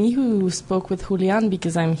was more me who spoke with Julian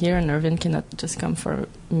because I'm here and Irvin cannot just come for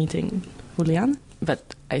meeting Julian, but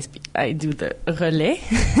I do the relais,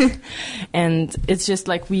 and it's just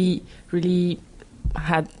like we really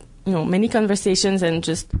had many conversations and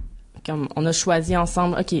just. Comme on a choisi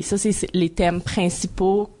ensemble, OK, ça c'est les thèmes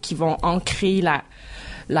principaux qui vont ancrer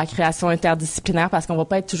la création interdisciplinaire parce qu'on va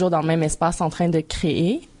pas être toujours dans le même espace en train de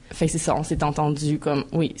créer. Fait que c'est ça, on s'est entendu comme,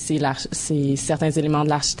 oui, c'est certains éléments de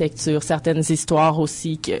l'architecture, certaines histoires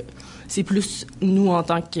aussi que c'est plus nous en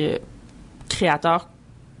tant que créateurs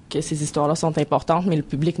que ces histoires-là sont importantes, mais le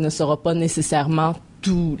public ne saura pas nécessairement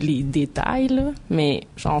tous les détails, là. Mais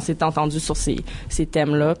genre, on s'est entendu sur ces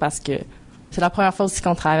thèmes-là parce que c'est la première fois aussi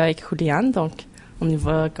qu'on travaille avec Julian, donc on y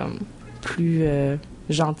va comme plus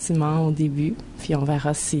gentiment au début, puis on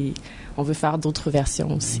verra si on veut faire d'autres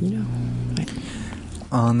versions aussi. Là. Ouais.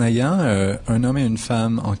 En ayant un homme et une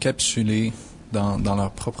femme encapsulés dans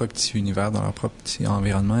leur propre petit univers, dans leur propre petit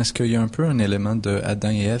environnement, est-ce qu'il y a un peu un élément de Adam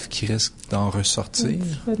et Ève qui risque d'en ressortir?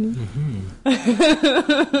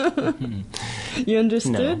 You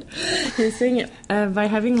understood? He's saying by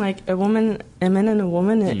having like a man and a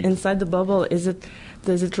woman inside the bubble,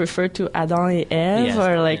 does it refer to Adam and Eve, Yes,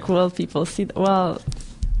 or like will people see? Well,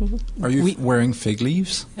 Are you wearing fig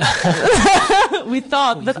leaves? we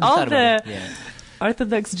thought, but all the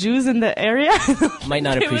Orthodox Jews in the area might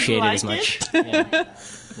not they appreciate would it as like much. Yeah.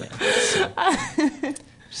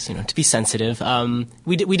 So, just, to be sensitive.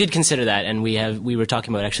 We did consider that, and we were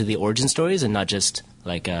talking about actually the origin stories, and not just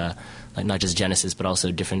like not just Genesis, but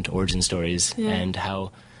also different origin stories, and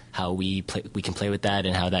how we can play with that,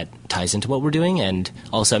 and how that ties into what we're doing. And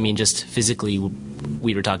also, I mean, just physically,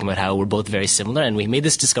 we were talking about how we're both very similar, and we made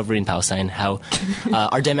this discovery in Palestine, how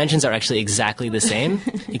our dimensions are actually exactly the same,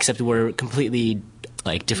 except we're completely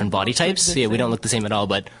like different body types. So, yeah, we don't look the same at all,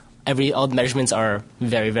 but all the measurements are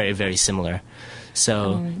very, very, very similar.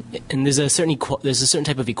 So, and there's a certain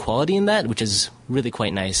type of equality in that, which is really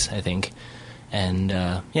quite nice, I think. And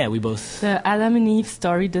we both. The Adam and Eve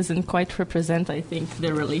story doesn't quite represent, I think,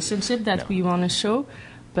 the relationship that we want to show.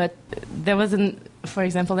 But for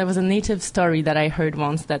example, there was a native story that I heard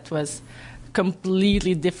once that was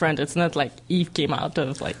completely different. It's not like Eve came out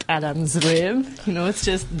of like Adam's rib, it's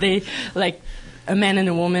just they like a man and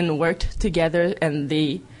a woman worked together, and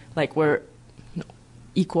they like were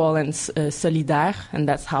equal and solidaire, and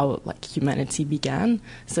that's how like humanity began.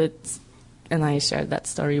 And I shared that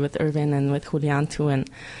story with Irvin and with Julian too, and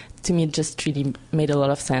to me it just really made a lot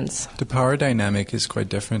of sense. The power dynamic is quite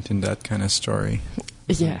different in that kind of story.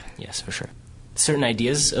 Yeah. Yes, for sure. Certain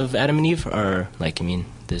ideas of Adam and Eve are like, I mean,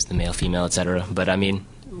 there's the male, female, etc. But I mean,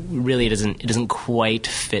 really, it doesn't quite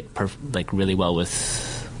fit really well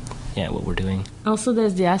with what we're doing. Also,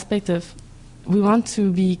 there's the aspect of we want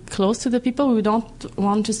to be close to the people. We don't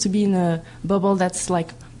want just to be in a bubble that's like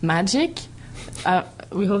magic.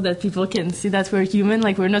 We hope that people can see that we're human.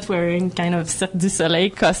 Like, we're not wearing kind of Cirque du Soleil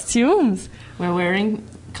costumes. We're wearing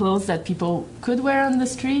clothes that people could wear on the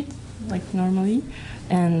street, like normally.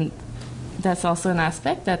 And that's also an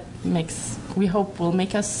aspect that we hope will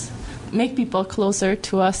make people closer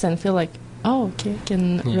to us and feel like, oh, okay, I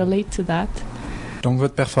can relate to that. Donc,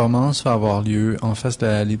 votre performance va avoir lieu en face de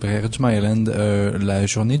la librairie du Myland la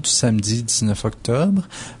journée du samedi 19 octobre.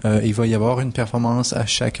 Il va y avoir une performance à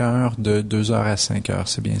chaque heure de 2h à 5h,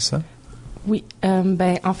 c'est bien ça? Oui,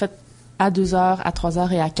 en fait, à 2h, à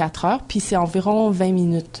 3h et à 4h, puis c'est environ 20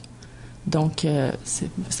 minutes. Donc,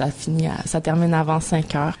 ça termine avant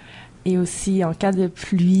 5h. Et aussi, en cas de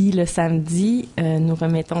pluie, le samedi, nous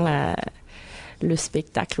remettons le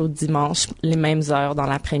spectacle au dimanche, les mêmes heures dans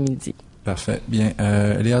l'après-midi. Parfait. Bien.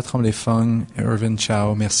 Léa Tremblay-Fong, Irvin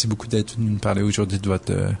Chow, merci beaucoup d'être venu nous parler aujourd'hui de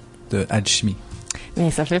votre de alchimie.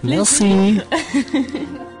 Bien, ça fait plaisir. Merci.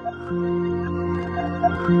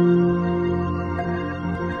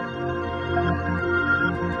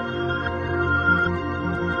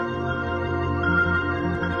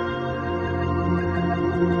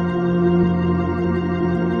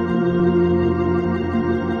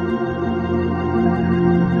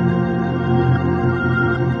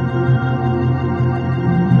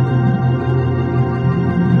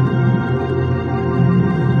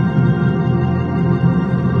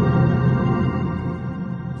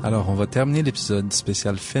 Terminer l'épisode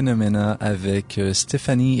spécial Phénoména avec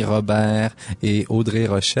Stéphanie Robert et Audrey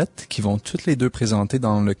Rochette qui vont toutes les deux présenter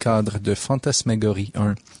dans le cadre de Fantasmagorie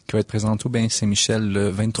 1 qui va être présenté au Bain Saint-Michel le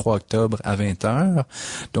 23 octobre à 20h.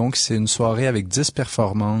 Donc, c'est une soirée avec 10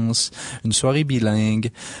 performances, une soirée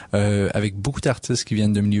bilingue avec beaucoup d'artistes qui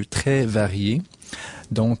viennent de milieux très variés.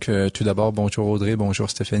 Donc, tout d'abord, bonjour Audrey, bonjour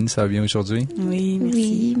Stéphanie, ça va bien aujourd'hui? Oui, merci.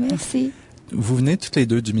 Oui, merci. Vous venez toutes les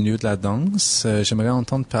deux du milieu de la danse. J'aimerais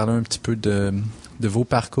entendre parler un petit peu de vos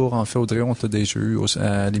parcours. En fait, Audrey, on t'a déjà eu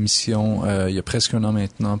à l'émission il y a presque un an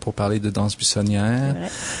maintenant pour parler de danse buissonnière.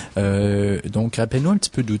 Donc, rappelle-nous un petit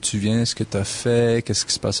peu d'où tu viens, ce que tu as fait, qu'est-ce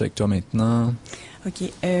qui se passe avec toi maintenant.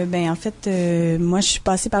 OK. En fait, moi, je suis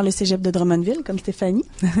passée par le cégep de Drummondville, comme Stéphanie.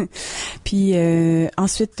 Puis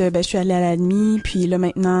ensuite, je suis allée à l'ADMI. Puis là,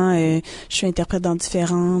 maintenant, je suis interprète dans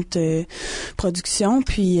différentes productions.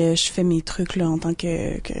 Puis je fais mes trucs là en tant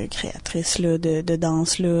que créatrice là de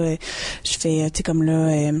danse là. Je fais, tu sais, comme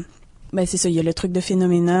là, c'est ça. Il y a le truc de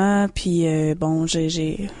Phénoména. Puis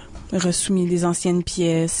j'ai resoumis des anciennes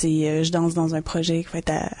pièces et je danse dans un projet qui va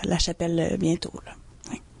être à La Chapelle bientôt là.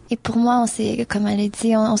 Et pour moi, comme elle a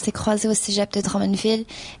dit, on s'est croisés au cégep de Drummondville.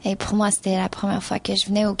 Et pour moi, c'était la première fois que je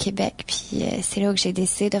venais au Québec. Puis c'est là que j'ai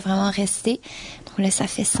décidé de vraiment rester. Donc là, ça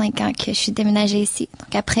fait 5 ans que je suis déménagée ici.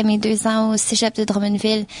 Donc après mes 2 ans au cégep de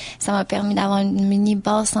Drummondville, ça m'a permis d'avoir une mini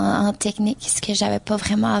base en technique, ce que j'avais pas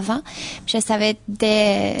vraiment avant. Je savais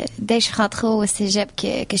dès que je suis rentrée au cégep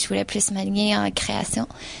que je voulais plus m'aligner en création.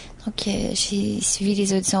 Donc, j'ai suivi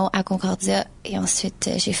les auditions à Concordia et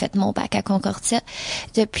ensuite, j'ai fait mon bac à Concordia.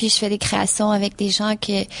 Depuis, je fais des créations avec des gens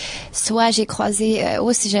que soit j'ai croisé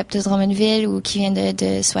au Cégep de Drummondville ou qui viennent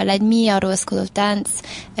de soit l'ADMI, Ottawa School of Dance,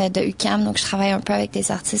 de UQAM. Donc, je travaille un peu avec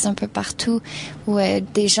des artistes un peu partout ou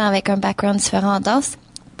des gens avec un background différent en danse.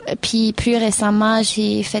 Puis plus récemment,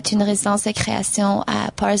 j'ai fait une résidence de création à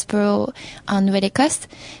Parsborough en Nouvelle-Écosse.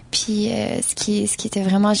 Puis ce qui était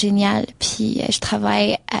vraiment génial. Puis je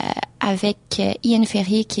travaille avec Ian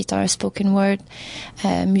Ferry, qui est un spoken word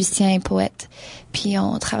musicien et poète. Puis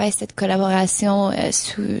on travaille cette collaboration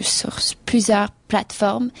sur plusieurs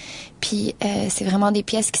plateformes. Puis c'est vraiment des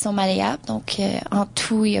pièces qui sont malléables. Donc en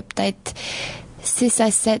tout, il y a peut-être 6 à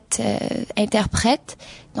 7 interprètes.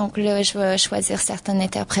 Donc là, je vais choisir certains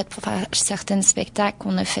interprètes pour faire certains spectacles.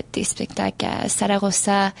 On a fait des spectacles à Sala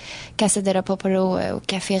Rosa, Casa de la Popolo, au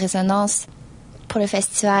Café Résonance pour le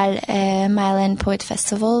festival Myland Poet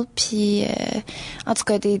Festival. Puis en tout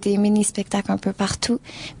cas, des mini-spectacles un peu partout.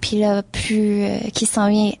 Puis là, plus qui s'en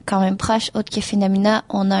vient quand même proche, autre que Phénomena,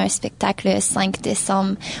 on a un spectacle le 5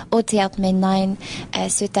 décembre au Théâtre Midnight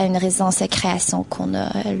suite à une résidence de création qu'on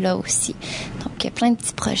a là aussi. Donc, plein de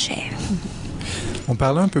petits projets. On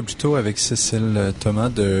parlait un peu plus tôt avec Cécile Thomas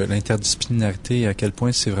de l'interdisciplinarité et à quel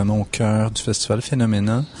point c'est vraiment au cœur du Festival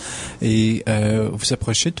Phénomena. Et vous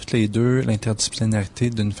approchez toutes les deux l'interdisciplinarité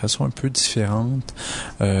d'une façon un peu différente.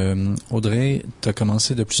 Audrey, tu as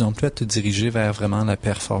commencé de plus en plus à te diriger vers vraiment la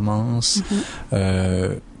performance.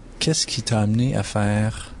 Mm-hmm. Qu'est-ce qui t'a amené à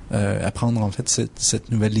faire, à prendre en fait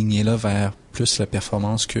cette nouvelle lignée-là vers plus la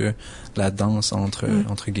performance que la danse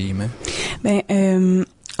entre guillemets?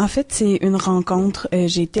 En fait, c'est une rencontre.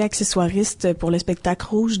 J'ai été accessoiriste pour le spectacle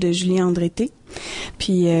Rouge de Julie Andrété.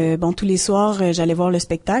 Puis, tous les soirs, j'allais voir le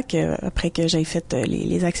spectacle après que j'aie fait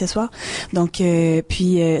les accessoires. Donc,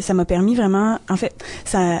 ça m'a permis vraiment... En fait,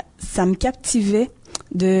 ça me captivait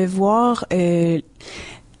de voir...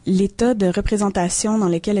 l'état de représentation dans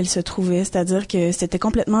lequel elle se trouvait, c'est-à-dire que c'était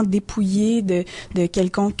complètement dépouillé de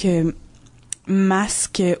quelconque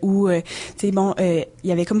masque ou il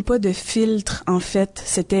y avait comme pas de filtre en fait.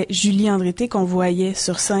 C'était Julie Andrété qu'on voyait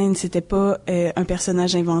sur scène, c'était pas un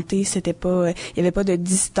personnage inventé, c'était pas il y avait pas de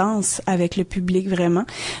distance avec le public vraiment.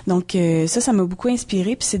 Donc ça m'a beaucoup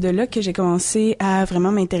inspirée, puis c'est de là que j'ai commencé à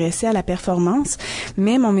vraiment m'intéresser à la performance,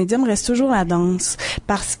 mais mon médium reste toujours la danse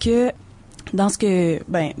parce que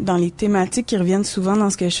dans les thématiques qui reviennent souvent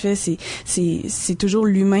dans ce que je fais, c'est toujours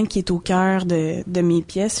l'humain qui est au cœur de mes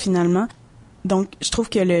pièces finalement. Donc, je trouve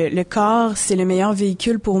que le corps, c'est le meilleur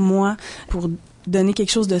véhicule pour moi pour donner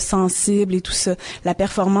quelque chose de sensible et tout ça. La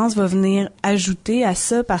performance va venir ajouter à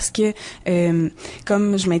ça parce que,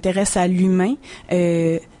 comme je m'intéresse à l'humain,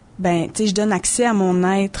 je donne accès à mon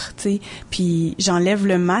être, puis j'enlève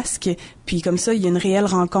le masque, puis comme ça, il y a une réelle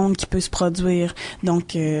rencontre qui peut se produire.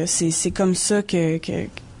 Donc, c'est comme ça que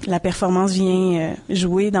la performance vient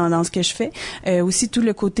jouer dans ce que je fais. Aussi, tout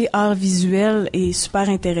le côté art visuel est super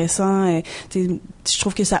intéressant. Je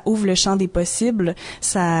trouve que ça ouvre le champ des possibles.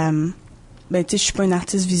 Ça... je suis pas une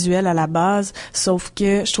artiste visuelle à la base, sauf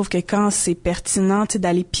que je trouve que quand c'est pertinent,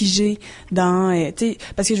 d'aller piger dans,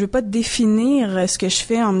 parce que je veux pas définir ce que je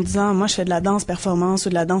fais en me disant, moi, je fais de la danse performance ou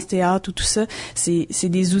de la danse théâtre ou tout ça. C'est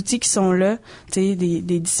des outils qui sont là, des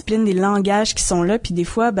disciplines, des langages qui sont là, puis des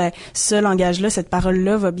fois, ce langage-là, cette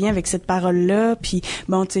parole-là va bien avec cette parole-là, puis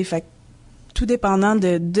fait tout dépendant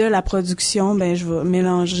de la production, je vais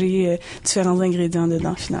mélanger différents ingrédients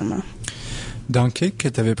dedans, finalement. Dans le cake que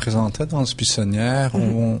tu avais présenté dans Danse buissonnière,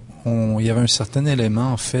 il y avait un certain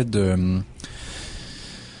élément, en fait, de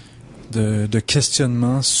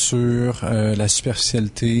questionnement sur la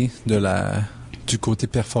superficialité du côté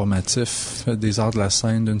performatif des arts de la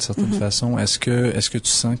scène d'une certaine façon. Est-ce que tu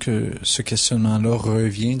sens que ce questionnement-là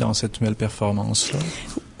revient dans cette nouvelle performance-là?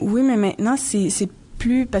 Oui, mais maintenant, c'est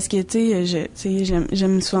plus... Parce que,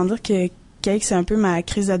 j'aime souvent dire que Cake, c'est un peu ma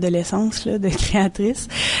crise d'adolescence là, de créatrice.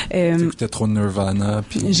 T'écoutais trop de Nirvana.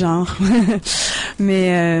 Puis... Genre.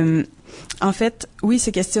 Mais en fait, oui, ce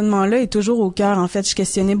questionnement-là est toujours au cœur. En fait, je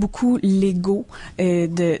questionnais beaucoup l'ego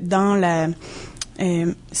dans la...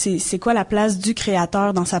 c'est quoi la place du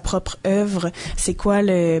créateur dans sa propre œuvre? C'est quoi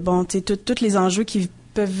tous les enjeux qui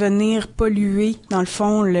peuvent venir polluer, dans le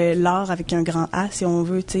fond, l'art avec un grand A, si on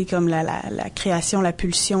veut, comme la création, la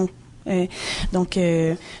pulsion. Donc,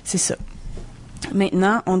 c'est ça.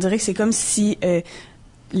 Maintenant, on dirait que c'est comme si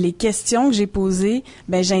les questions que j'ai posées,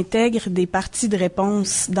 j'intègre des parties de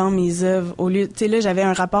réponse dans mes œuvres. Au lieu, là, j'avais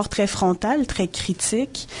un rapport très frontal, très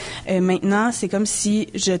critique. Maintenant, c'est comme si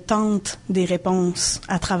je tente des réponses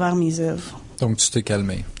à travers mes œuvres. Donc, tu t'es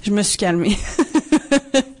calmée. Je me suis calmée.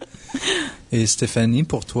 Et Stéphanie,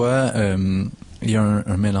 pour toi, il y a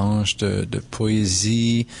un mélange de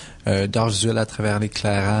poésie, d'art visuel à travers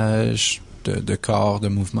l'éclairage, de corps, de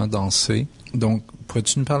mouvements dansés. Donc,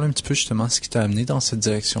 pourrais-tu nous parler un petit peu justement de ce qui t'a amené dans cette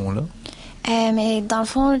direction-là? Mais dans le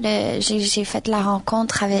fond, j'ai fait la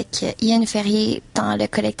rencontre avec Ian Ferrier dans le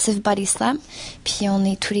collectif Body Slam. Puis on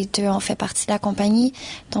est tous les deux, on fait partie de la compagnie.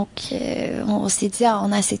 Donc on s'est dit,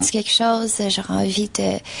 on a essayé quelque chose. J'aurais envie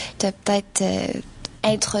de peut-être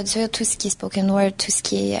introduire tout ce qui est spoken word, tout ce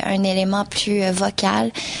qui est un élément plus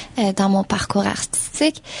vocal dans mon parcours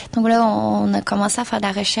artistique. Donc là, on a commencé à faire de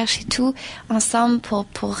la recherche et tout ensemble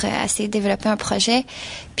pour essayer de développer un projet.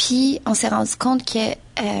 Puis on s'est rendu compte que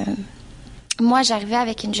moi, j'arrivais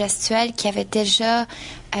avec une gestuelle qui avait déjà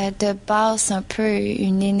de base un peu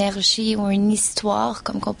une énergie ou une histoire,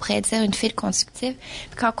 comme qu'on pourrait dire, une file conductive.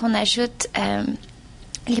 Puis quand on ajoute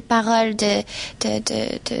les paroles de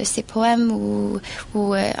ces poèmes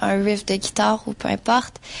ou un riff de guitare ou peu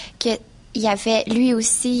importe, que il y avait, lui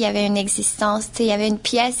aussi, il y avait une existence, tu sais, il y avait une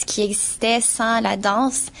pièce qui existait sans la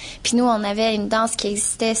danse, puis nous, on avait une danse qui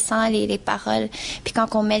existait sans les paroles. Puis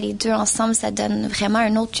quand on met les deux ensemble, ça donne vraiment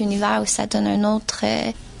un autre univers, ou ça donne une autre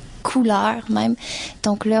couleur même.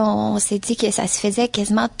 Donc là, on s'est dit que ça se faisait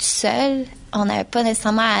quasiment tout seul. On n'avait pas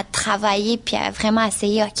nécessairement à travailler puis à vraiment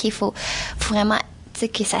essayer, OK, faut vraiment, tu sais,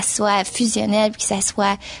 que ça soit fusionnel, puis que ça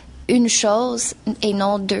soit une chose et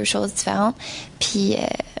non deux choses différentes. Puis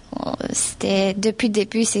c'était depuis le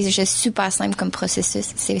début, c'est juste super simple comme processus.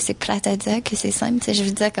 C'est plate à dire que c'est simple, tu sais, je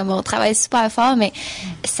veux dire comme on travaille super fort, mais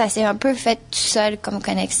ça s'est un peu fait tout seul comme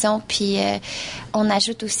connexion. Puis on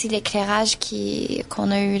ajoute aussi l'éclairage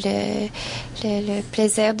qu'on a eu le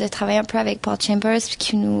plaisir de travailler un peu avec Paul Chambers, puis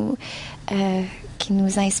qui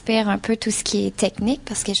nous inspire un peu tout ce qui est technique,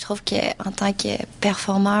 parce que je trouve que en tant que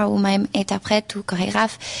performeur ou même interprète ou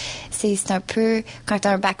chorégraphe, c'est un peu, quand tu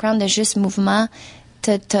as un background de juste mouvement,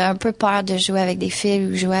 t'as un peu peur de jouer avec des fils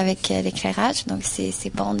ou jouer avec l'éclairage, donc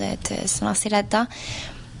c'est bon de se lancer là-dedans.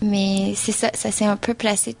 Mais c'est ça s'est un peu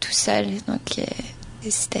placé tout seul, donc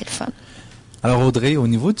c'était le fun. Alors Audrey, au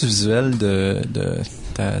niveau du visuel de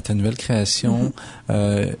ta nouvelle création,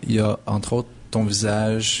 il y a entre autres ton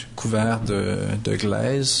visage couvert de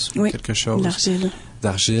glaise, ou quelque chose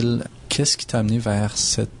d'argile. Qu'est-ce qui t'a amené vers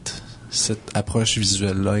cette approche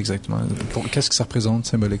visuelle-là exactement? Qu'est-ce que ça représente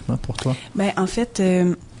symboliquement pour toi? Ben, en fait,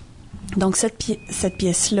 donc cette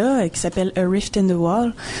pièce-là, qui s'appelle A Rift in the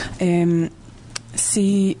Wall,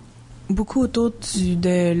 c'est beaucoup autour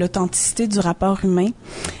de l'authenticité du rapport humain.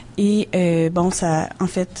 Et ça, en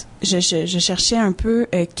fait, je cherchais un peu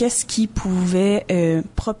qu'est-ce qui pouvait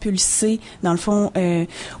propulser, dans le fond,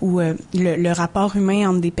 le rapport humain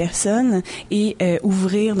entre des personnes et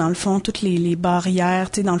ouvrir, dans le fond, toutes les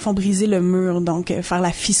barrières, tu sais, dans le fond, briser le mur, donc faire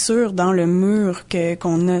la fissure dans le mur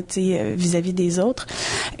qu'on a, tu sais, vis-à-vis des autres.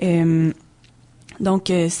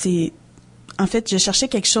 Donc, c'est... En fait, je cherchais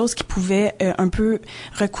quelque chose qui pouvait un peu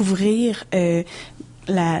recouvrir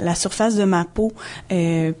la surface de ma peau,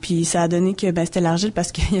 puis ça a donné que c'était l'argile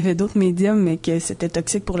parce qu'il y avait d'autres médiums, mais que c'était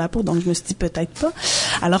toxique pour la peau, donc je me suis dit peut-être pas.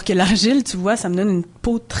 Alors que l'argile, tu vois, ça me donne une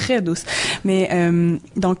peau très douce. Mais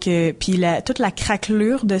puis toute la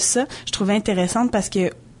craquelure de ça, je trouvais intéressante parce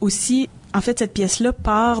que aussi, en fait, cette pièce-là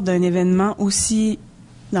part d'un événement aussi,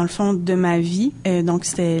 dans le fond, de ma vie. Donc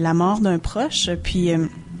c'était la mort d'un proche, puis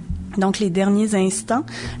donc les derniers instants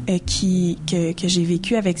que j'ai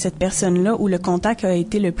vécu avec cette personne-là, où le contact a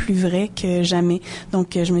été le plus vrai que jamais.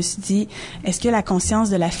 Donc je me suis dit, est-ce que la conscience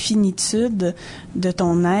de la finitude de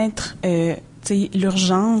ton être,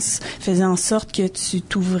 l'urgence faisait en sorte que tu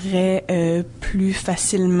t'ouvrais plus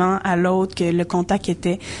facilement à l'autre, que le contact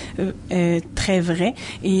était très vrai.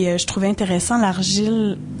 Et je trouvais intéressante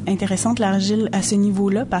l'argile à ce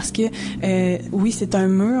niveau-là, parce que oui, c'est un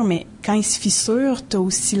mur, mais quand il se fissure, t'as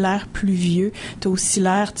aussi l'air plus vieux, t'as aussi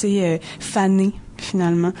l'air, fané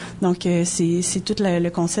finalement. Donc c'est tout le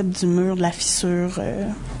concept du mur, de la fissure.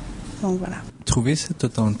 Donc voilà. Trouver cette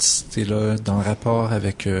authenticité-là dans le rapport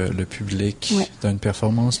avec le public dans une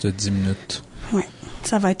performance de 10 minutes. Oui,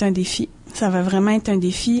 ça va être un défi. Ça va vraiment être un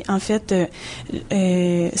défi. En fait,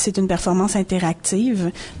 c'est une performance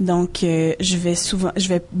interactive. Donc, je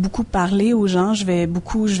vais beaucoup parler aux gens. Je vais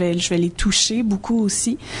les toucher beaucoup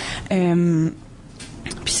aussi.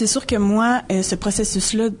 Puis c'est sûr que moi, ce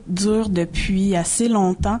processus-là dure depuis assez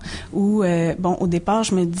longtemps, où au départ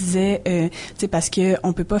je me disais, tu sais, parce que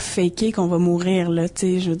on peut pas faker qu'on va mourir là, tu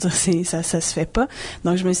sais, je veux dire, ça se fait pas.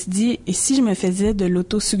 Donc je me suis dit, et si je me faisais de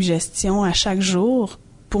l'autosuggestion à chaque jour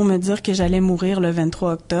pour me dire que j'allais mourir le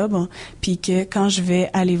 23 octobre, puis que quand je vais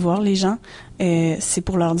aller voir les gens, c'est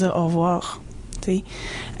pour leur dire au revoir.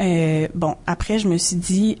 Bon, après, je me suis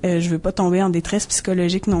dit, je veux pas tomber en détresse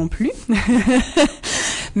psychologique non plus.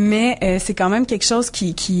 Mais c'est quand même quelque chose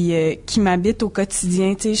qui m'habite au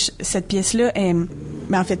quotidien. Tu sais, cette pièce-là,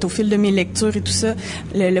 en fait, au fil de mes lectures et tout ça,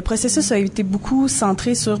 le processus a été beaucoup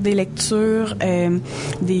centré sur des lectures,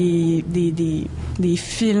 des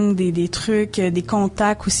films, des trucs, des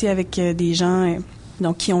contacts aussi avec des gens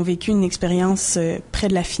donc qui ont vécu une expérience près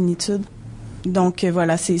de la finitude. Donc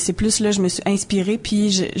voilà, c'est plus là, je me suis inspirée,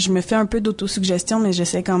 puis je me fais un peu d'autosuggestion, mais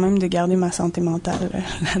j'essaie quand même de garder ma santé mentale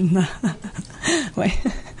là-dedans. Ouais.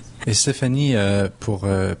 Et Stéphanie, pour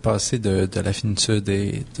passer de la finitude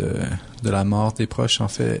et de la mort des proches, en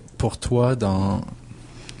fait, pour toi, dans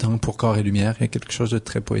Pour corps et lumière, il y a quelque chose de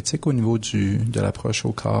très poétique au niveau de l'approche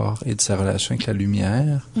au corps et de sa relation avec la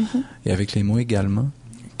lumière, et avec les mots également.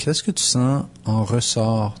 Qu'est-ce que tu sens en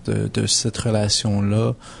ressort de cette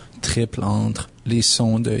relation-là triple entre les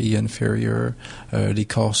sons de Ian Ferrier, les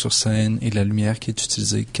corps sur scène et la lumière qui est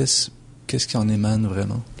utilisée? Qu'est-ce qui en émane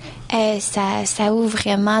vraiment? Ça ouvre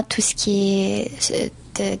vraiment tout ce qui est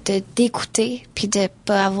d'écouter, puis de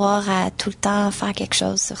pas avoir à tout le temps faire quelque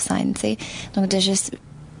chose sur scène, tu sais. Donc de juste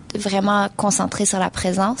vraiment concentrer sur la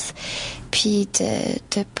présence, puis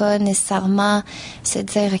de pas nécessairement se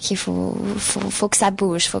dire ok, faut que ça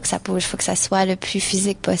bouge, faut que ça soit le plus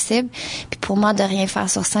physique possible. Puis pour moi, de rien faire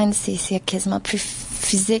sur scène, c'est quasiment plus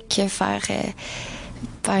physique que faire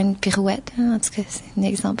une pirouette. En tout cas, c'est un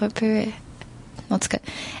exemple un peu. En tout cas,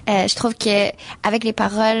 je trouve que avec les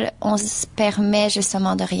paroles, on se permet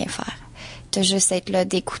justement de rien faire, de juste être là,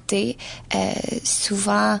 d'écouter.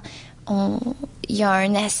 Souvent, il y a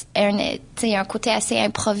un côté assez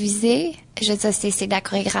improvisé. Je veux dire, c'est de la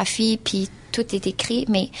chorégraphie, puis tout est écrit,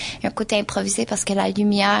 mais il y a un côté improvisé parce que la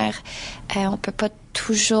lumière, on peut pas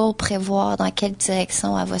toujours prévoir dans quelle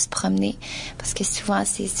direction elle va se promener, parce que souvent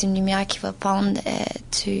c'est une lumière qui va pendre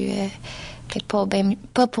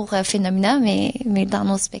pas pour Phénomena, mais dans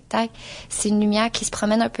nos spectacles, c'est une lumière qui se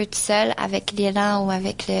promène un peu toute seule avec l'élan ou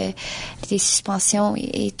avec les suspensions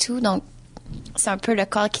et tout. Donc c'est un peu le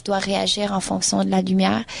corps qui doit réagir en fonction de la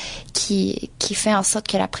lumière, qui fait en sorte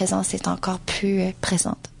que la présence est encore plus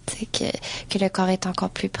présente, que le corps est encore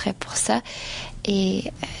plus prêt pour ça.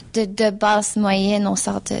 Et de basse moyenne, on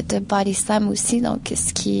sort de body slam aussi, donc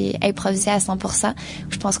ce qui est improvisé à 100%.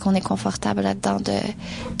 Je pense qu'on est confortable là-dedans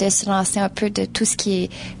de se lancer un peu dans tout ce qui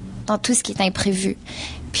est imprévu.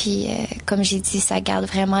 Puis, comme j'ai dit, ça garde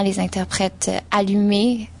vraiment les interprètes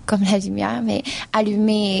allumés, comme la lumière, mais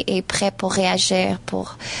allumés et prêts pour réagir,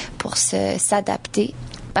 pour s'adapter.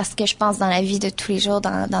 Parce que je pense dans la vie de tous les jours,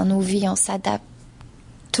 dans nos vies, on s'adapte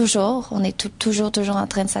toujours. On est toujours en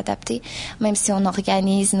train de s'adapter. Même si on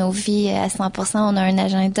organise nos vies à 100%, on a un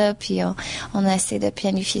agenda, puis on essaie de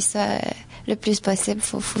planifier ça le plus possible.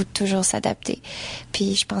 Faut toujours s'adapter.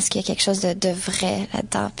 Puis je pense qu'il y a quelque chose de vrai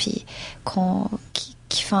là-dedans, puis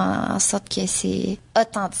qui fait en sorte que c'est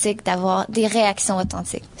authentique, d'avoir des réactions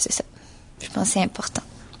authentiques. C'est ça. Je pense que c'est important.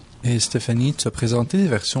 Et Stéphanie, tu as présenté des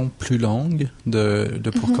versions plus longues de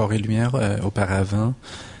Pour corps et lumière auparavant.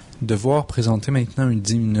 Devoir présenter maintenant une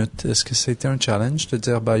 10 minutes, est-ce que c'était un challenge de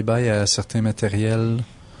dire bye-bye à certains matériels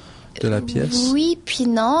de la pièce? Oui, puis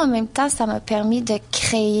non. En même temps, ça m'a permis de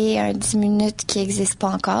créer un 10 minutes qui n'existe pas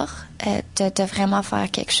encore, de vraiment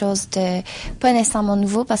faire quelque chose de pas nécessairement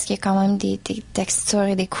nouveau, parce qu'il y a quand même des textures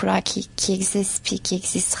et des couleurs qui existent, puis qui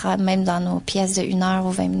existera même dans nos pièces de 1 heure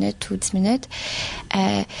ou 20 minutes ou 10 minutes.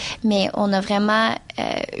 Mais on a vraiment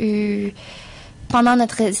eu... Pendant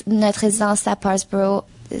notre résidence à Parsboro,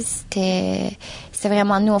 c'était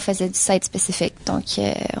vraiment, nous, on faisait du site spécifique. Donc,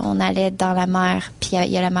 on allait dans la mer, puis il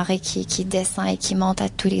y a la marée qui descend et qui monte à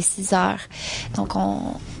tous les 6 heures. Donc,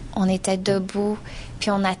 on était debout,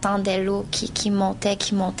 puis on attendait l'eau qui montait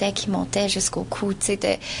jusqu'au cou, tu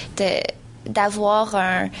sais, d'avoir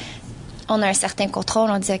on a un certain contrôle.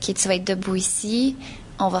 On dit, OK, tu vas être debout ici,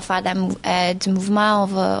 on va faire du mouvement,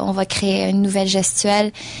 on va créer une nouvelle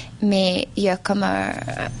gestuelle, mais il y a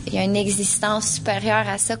il y a une existence supérieure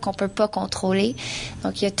à ça qu'on peut pas contrôler.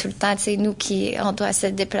 Donc il y a tout le temps, tu sais, on doit se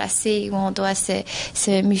déplacer ou on doit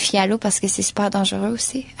se méfier à l'eau, parce que c'est super dangereux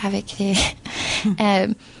aussi avec les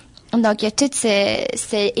donc il y a tout ces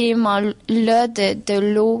éléments-là de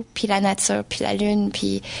l'eau, puis la nature, puis la lune,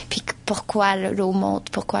 puis pourquoi l'eau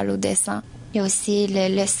monte, pourquoi l'eau descend. Il y a aussi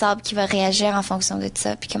le sable qui va réagir en fonction de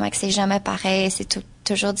ça, puis comment que c'est jamais pareil, c'est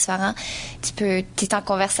toujours différent. T'es en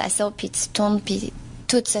conversation, puis tu tournes, puis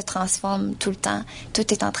tout se transforme tout le temps.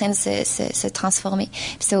 Tout est en train de se transformer.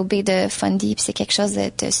 Puis c'est au baie de Fundy, puis c'est quelque chose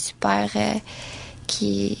de super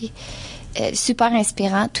qui super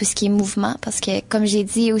inspirant, tout ce qui est mouvement, parce que, comme j'ai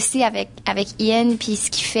dit aussi avec Ian, puis ce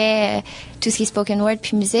qui fait tout ce qui est spoken word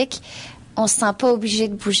puis musique, on se sent pas obligé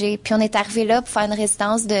de bouger. Puis on est arrivé là pour faire une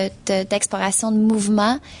résidence d'exploration de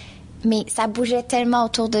mouvement, mais ça bougeait tellement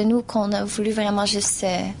autour de nous qu'on a voulu vraiment juste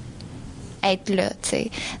être là, tu sais.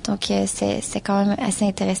 Donc, c'est quand même assez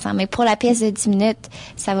intéressant. Mais pour la pièce de 10 minutes,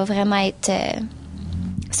 ça va vraiment être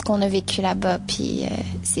ce qu'on a vécu là-bas. Puis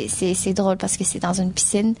c'est drôle parce que c'est dans une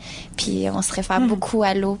piscine, puis on se réfère beaucoup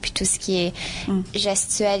à l'eau, puis tout ce qui est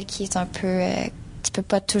gestuel qui est un peu... tu peux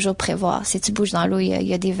pas toujours prévoir. Si tu bouges dans l'eau, il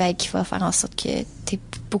y a des vagues qui vont faire en sorte que tu es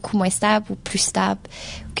beaucoup moins stable ou plus stable,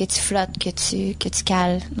 ou que tu flottes, que tu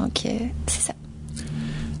cales. Donc, c'est ça.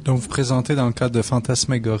 Donc, vous présentez dans le cadre de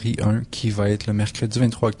Fantasmagorie 1, qui va être le mercredi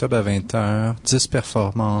 23 octobre à 20h, 10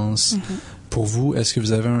 performances. Pour vous, est-ce que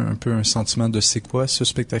vous avez un peu un sentiment de c'est quoi ce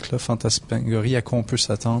spectacle-là, Fantasmagorie? À quoi on peut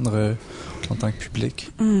s'attendre en tant que public?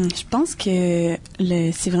 Je pense que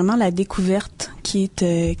c'est vraiment la découverte qui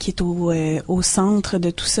est au centre de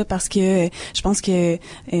tout ça, parce que je pense que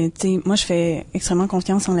tu sais, moi je fais extrêmement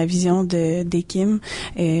confiance en la vision de Kim,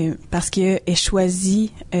 parce que elle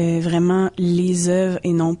choisit vraiment les œuvres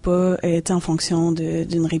et non pas tu sais, en fonction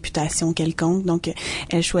d'une réputation quelconque. Donc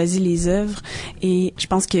elle choisit les œuvres, et je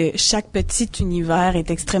pense que chaque petit univers est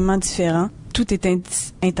extrêmement différent. Tout est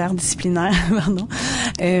interdisciplinaire, pardon.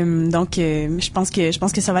 Donc, je pense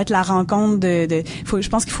que ça va être la rencontre je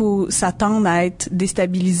pense qu'il faut s'attendre à être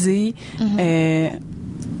déstabilisé,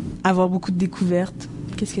 avoir beaucoup de découvertes.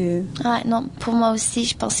 Qu'est-ce que... Ouais, non, pour moi aussi,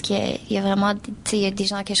 je pense qu'il y a vraiment, tu sais, il y a des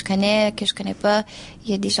gens que je connais pas. Il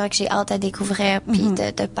y a des gens que j'ai hâte à découvrir, puis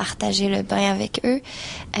de partager le bain avec eux.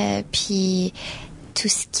 Puis tout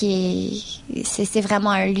ce qui est, c'est vraiment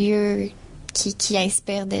un lieu qui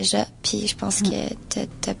inspire déjà, puis je pense que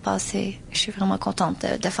de passer, je suis vraiment contente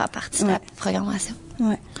de faire partie de la programmation.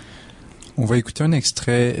 Ouais. On va écouter un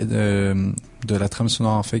extrait de la trame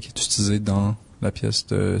sonore en fait qui est utilisée dans la pièce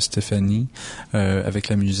de Stéphanie, avec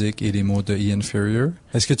la musique et les mots de Ian Ferrier.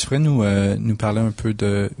 Est-ce que tu pourrais nous parler un peu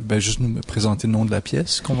juste nous présenter le nom de la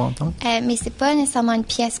pièce qu'on va entendre? Mais c'est pas nécessairement une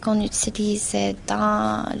pièce qu'on utilise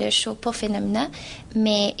dans le show pour Phénomena,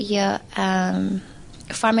 mais il y a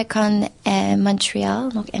Pharmacon Montreal,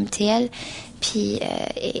 donc MTL, puis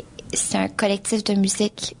c'est un collectif de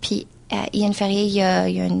musique, puis Ian Ferrier, il y a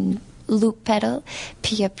une loop pedal,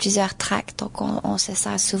 puis il y a plusieurs tracks, donc on se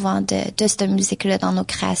sert souvent de cette musique-là dans nos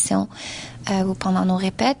créations ou pendant nos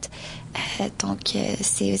répètes. Donc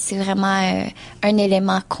c'est vraiment un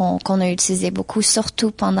élément qu'on a utilisé beaucoup,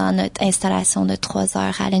 surtout pendant notre installation de 3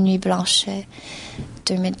 heures à la Nuit Blanche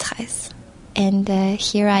 2013. And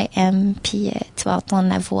here I am, puis tu vas entendre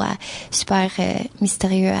la voix super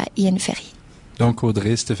mystérieuse à Ian Ferrier. Donc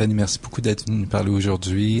Audrey, Stéphanie, merci beaucoup d'être venue nous parler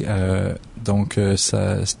aujourd'hui. Donc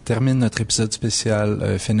ça termine notre épisode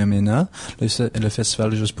spécial Phénomena. Le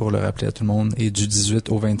festival, juste pour le rappeler à tout le monde, est du 18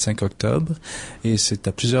 au 25 octobre et c'est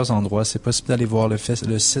à plusieurs endroits. C'est possible d'aller voir le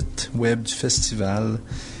site web du festival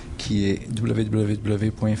qui est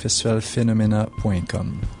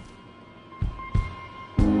www.festivalphenomena.com.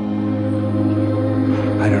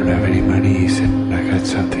 I don't have any money, he said. I got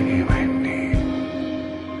something you might need.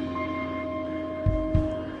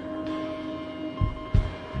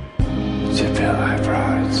 Zip life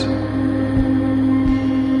rods.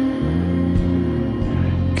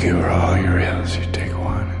 Give her all your ills, you take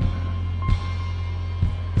one.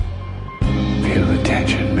 Feel the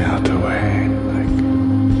tension melt away like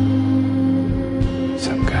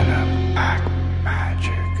some kind of black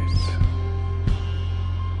magic.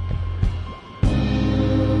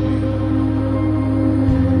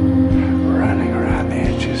 Running around the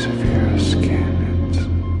edges of your skin. It's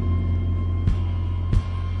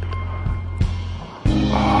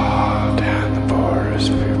all down the borders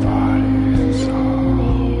of your body. It's all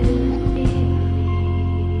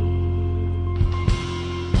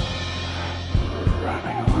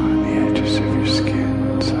running along the edges of your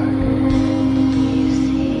skin. It's like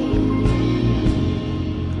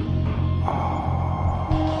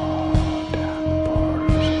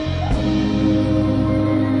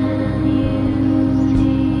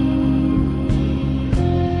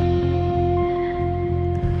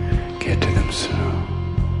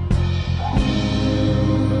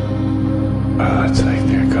it's like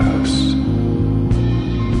they're ghosts,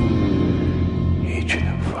 each of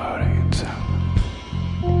them floating in some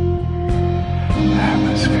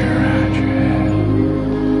atmosphere around your head.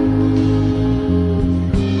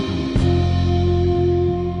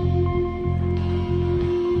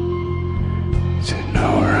 Said,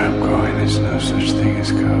 know where I'm going, there's no such thing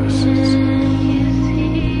as ghosts. It's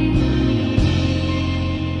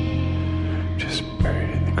just buried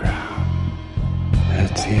in the ground.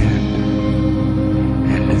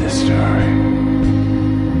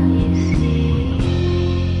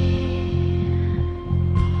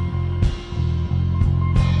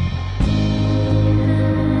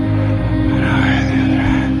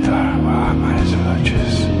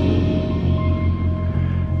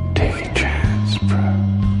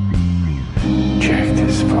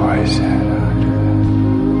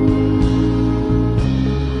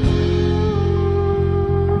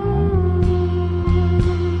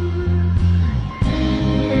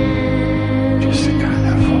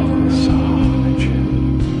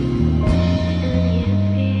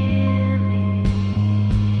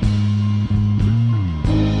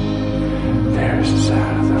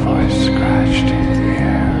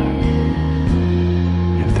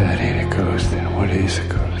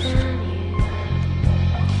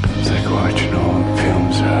 watching old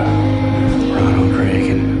films of Ronald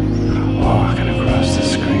Reagan walking across the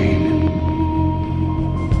screen.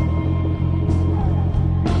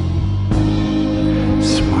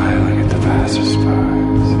 Smiling at the passersby.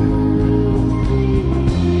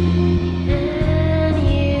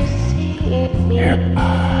 Here I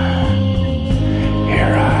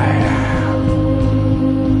am.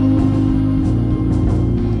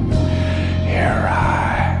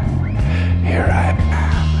 Here I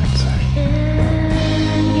am. It's like, here I am.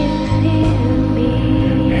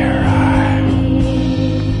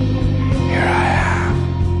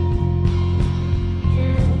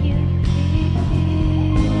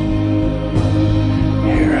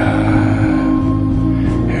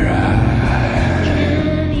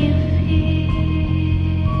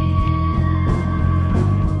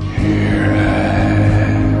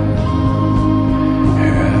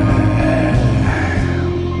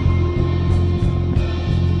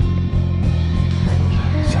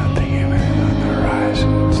 Something imminent on the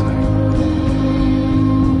horizon. It's like,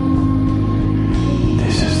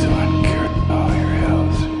 this is the one cured all your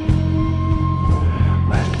ills.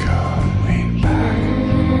 Let go and lean back.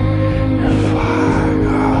 You're flying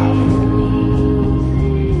off.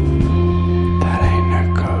 That ain't no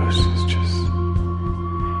ghost, it's just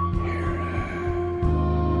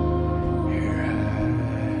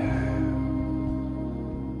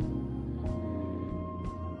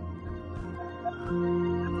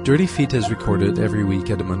Dirty Feet is recorded every week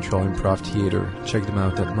at the Montreal Improv Theatre. Check them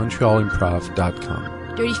out at montrealimprov.com.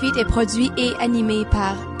 Dirty Feet est produit et animé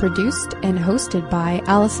par, Produced and hosted by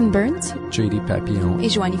Allison Burns JD Papillon et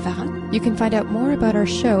Joanie Farran. You can find out more about our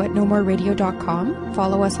show at nomoreradio.com,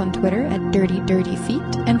 follow us on Twitter at Dirty Feet,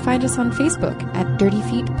 and find us on Facebook at Dirty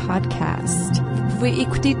Feet Podcast. Vous pouvez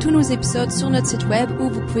écouter tous nos épisodes sur notre site web ou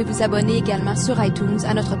vous pouvez vous abonner également sur iTunes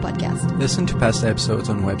à notre podcast. Listen to past episodes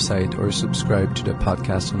on website or subscribe to the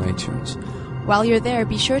podcast on iTunes. While you're there,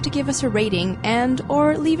 be sure to give us a rating and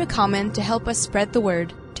or leave a comment to help us spread the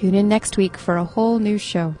word. Tune in next week for a whole new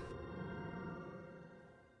show.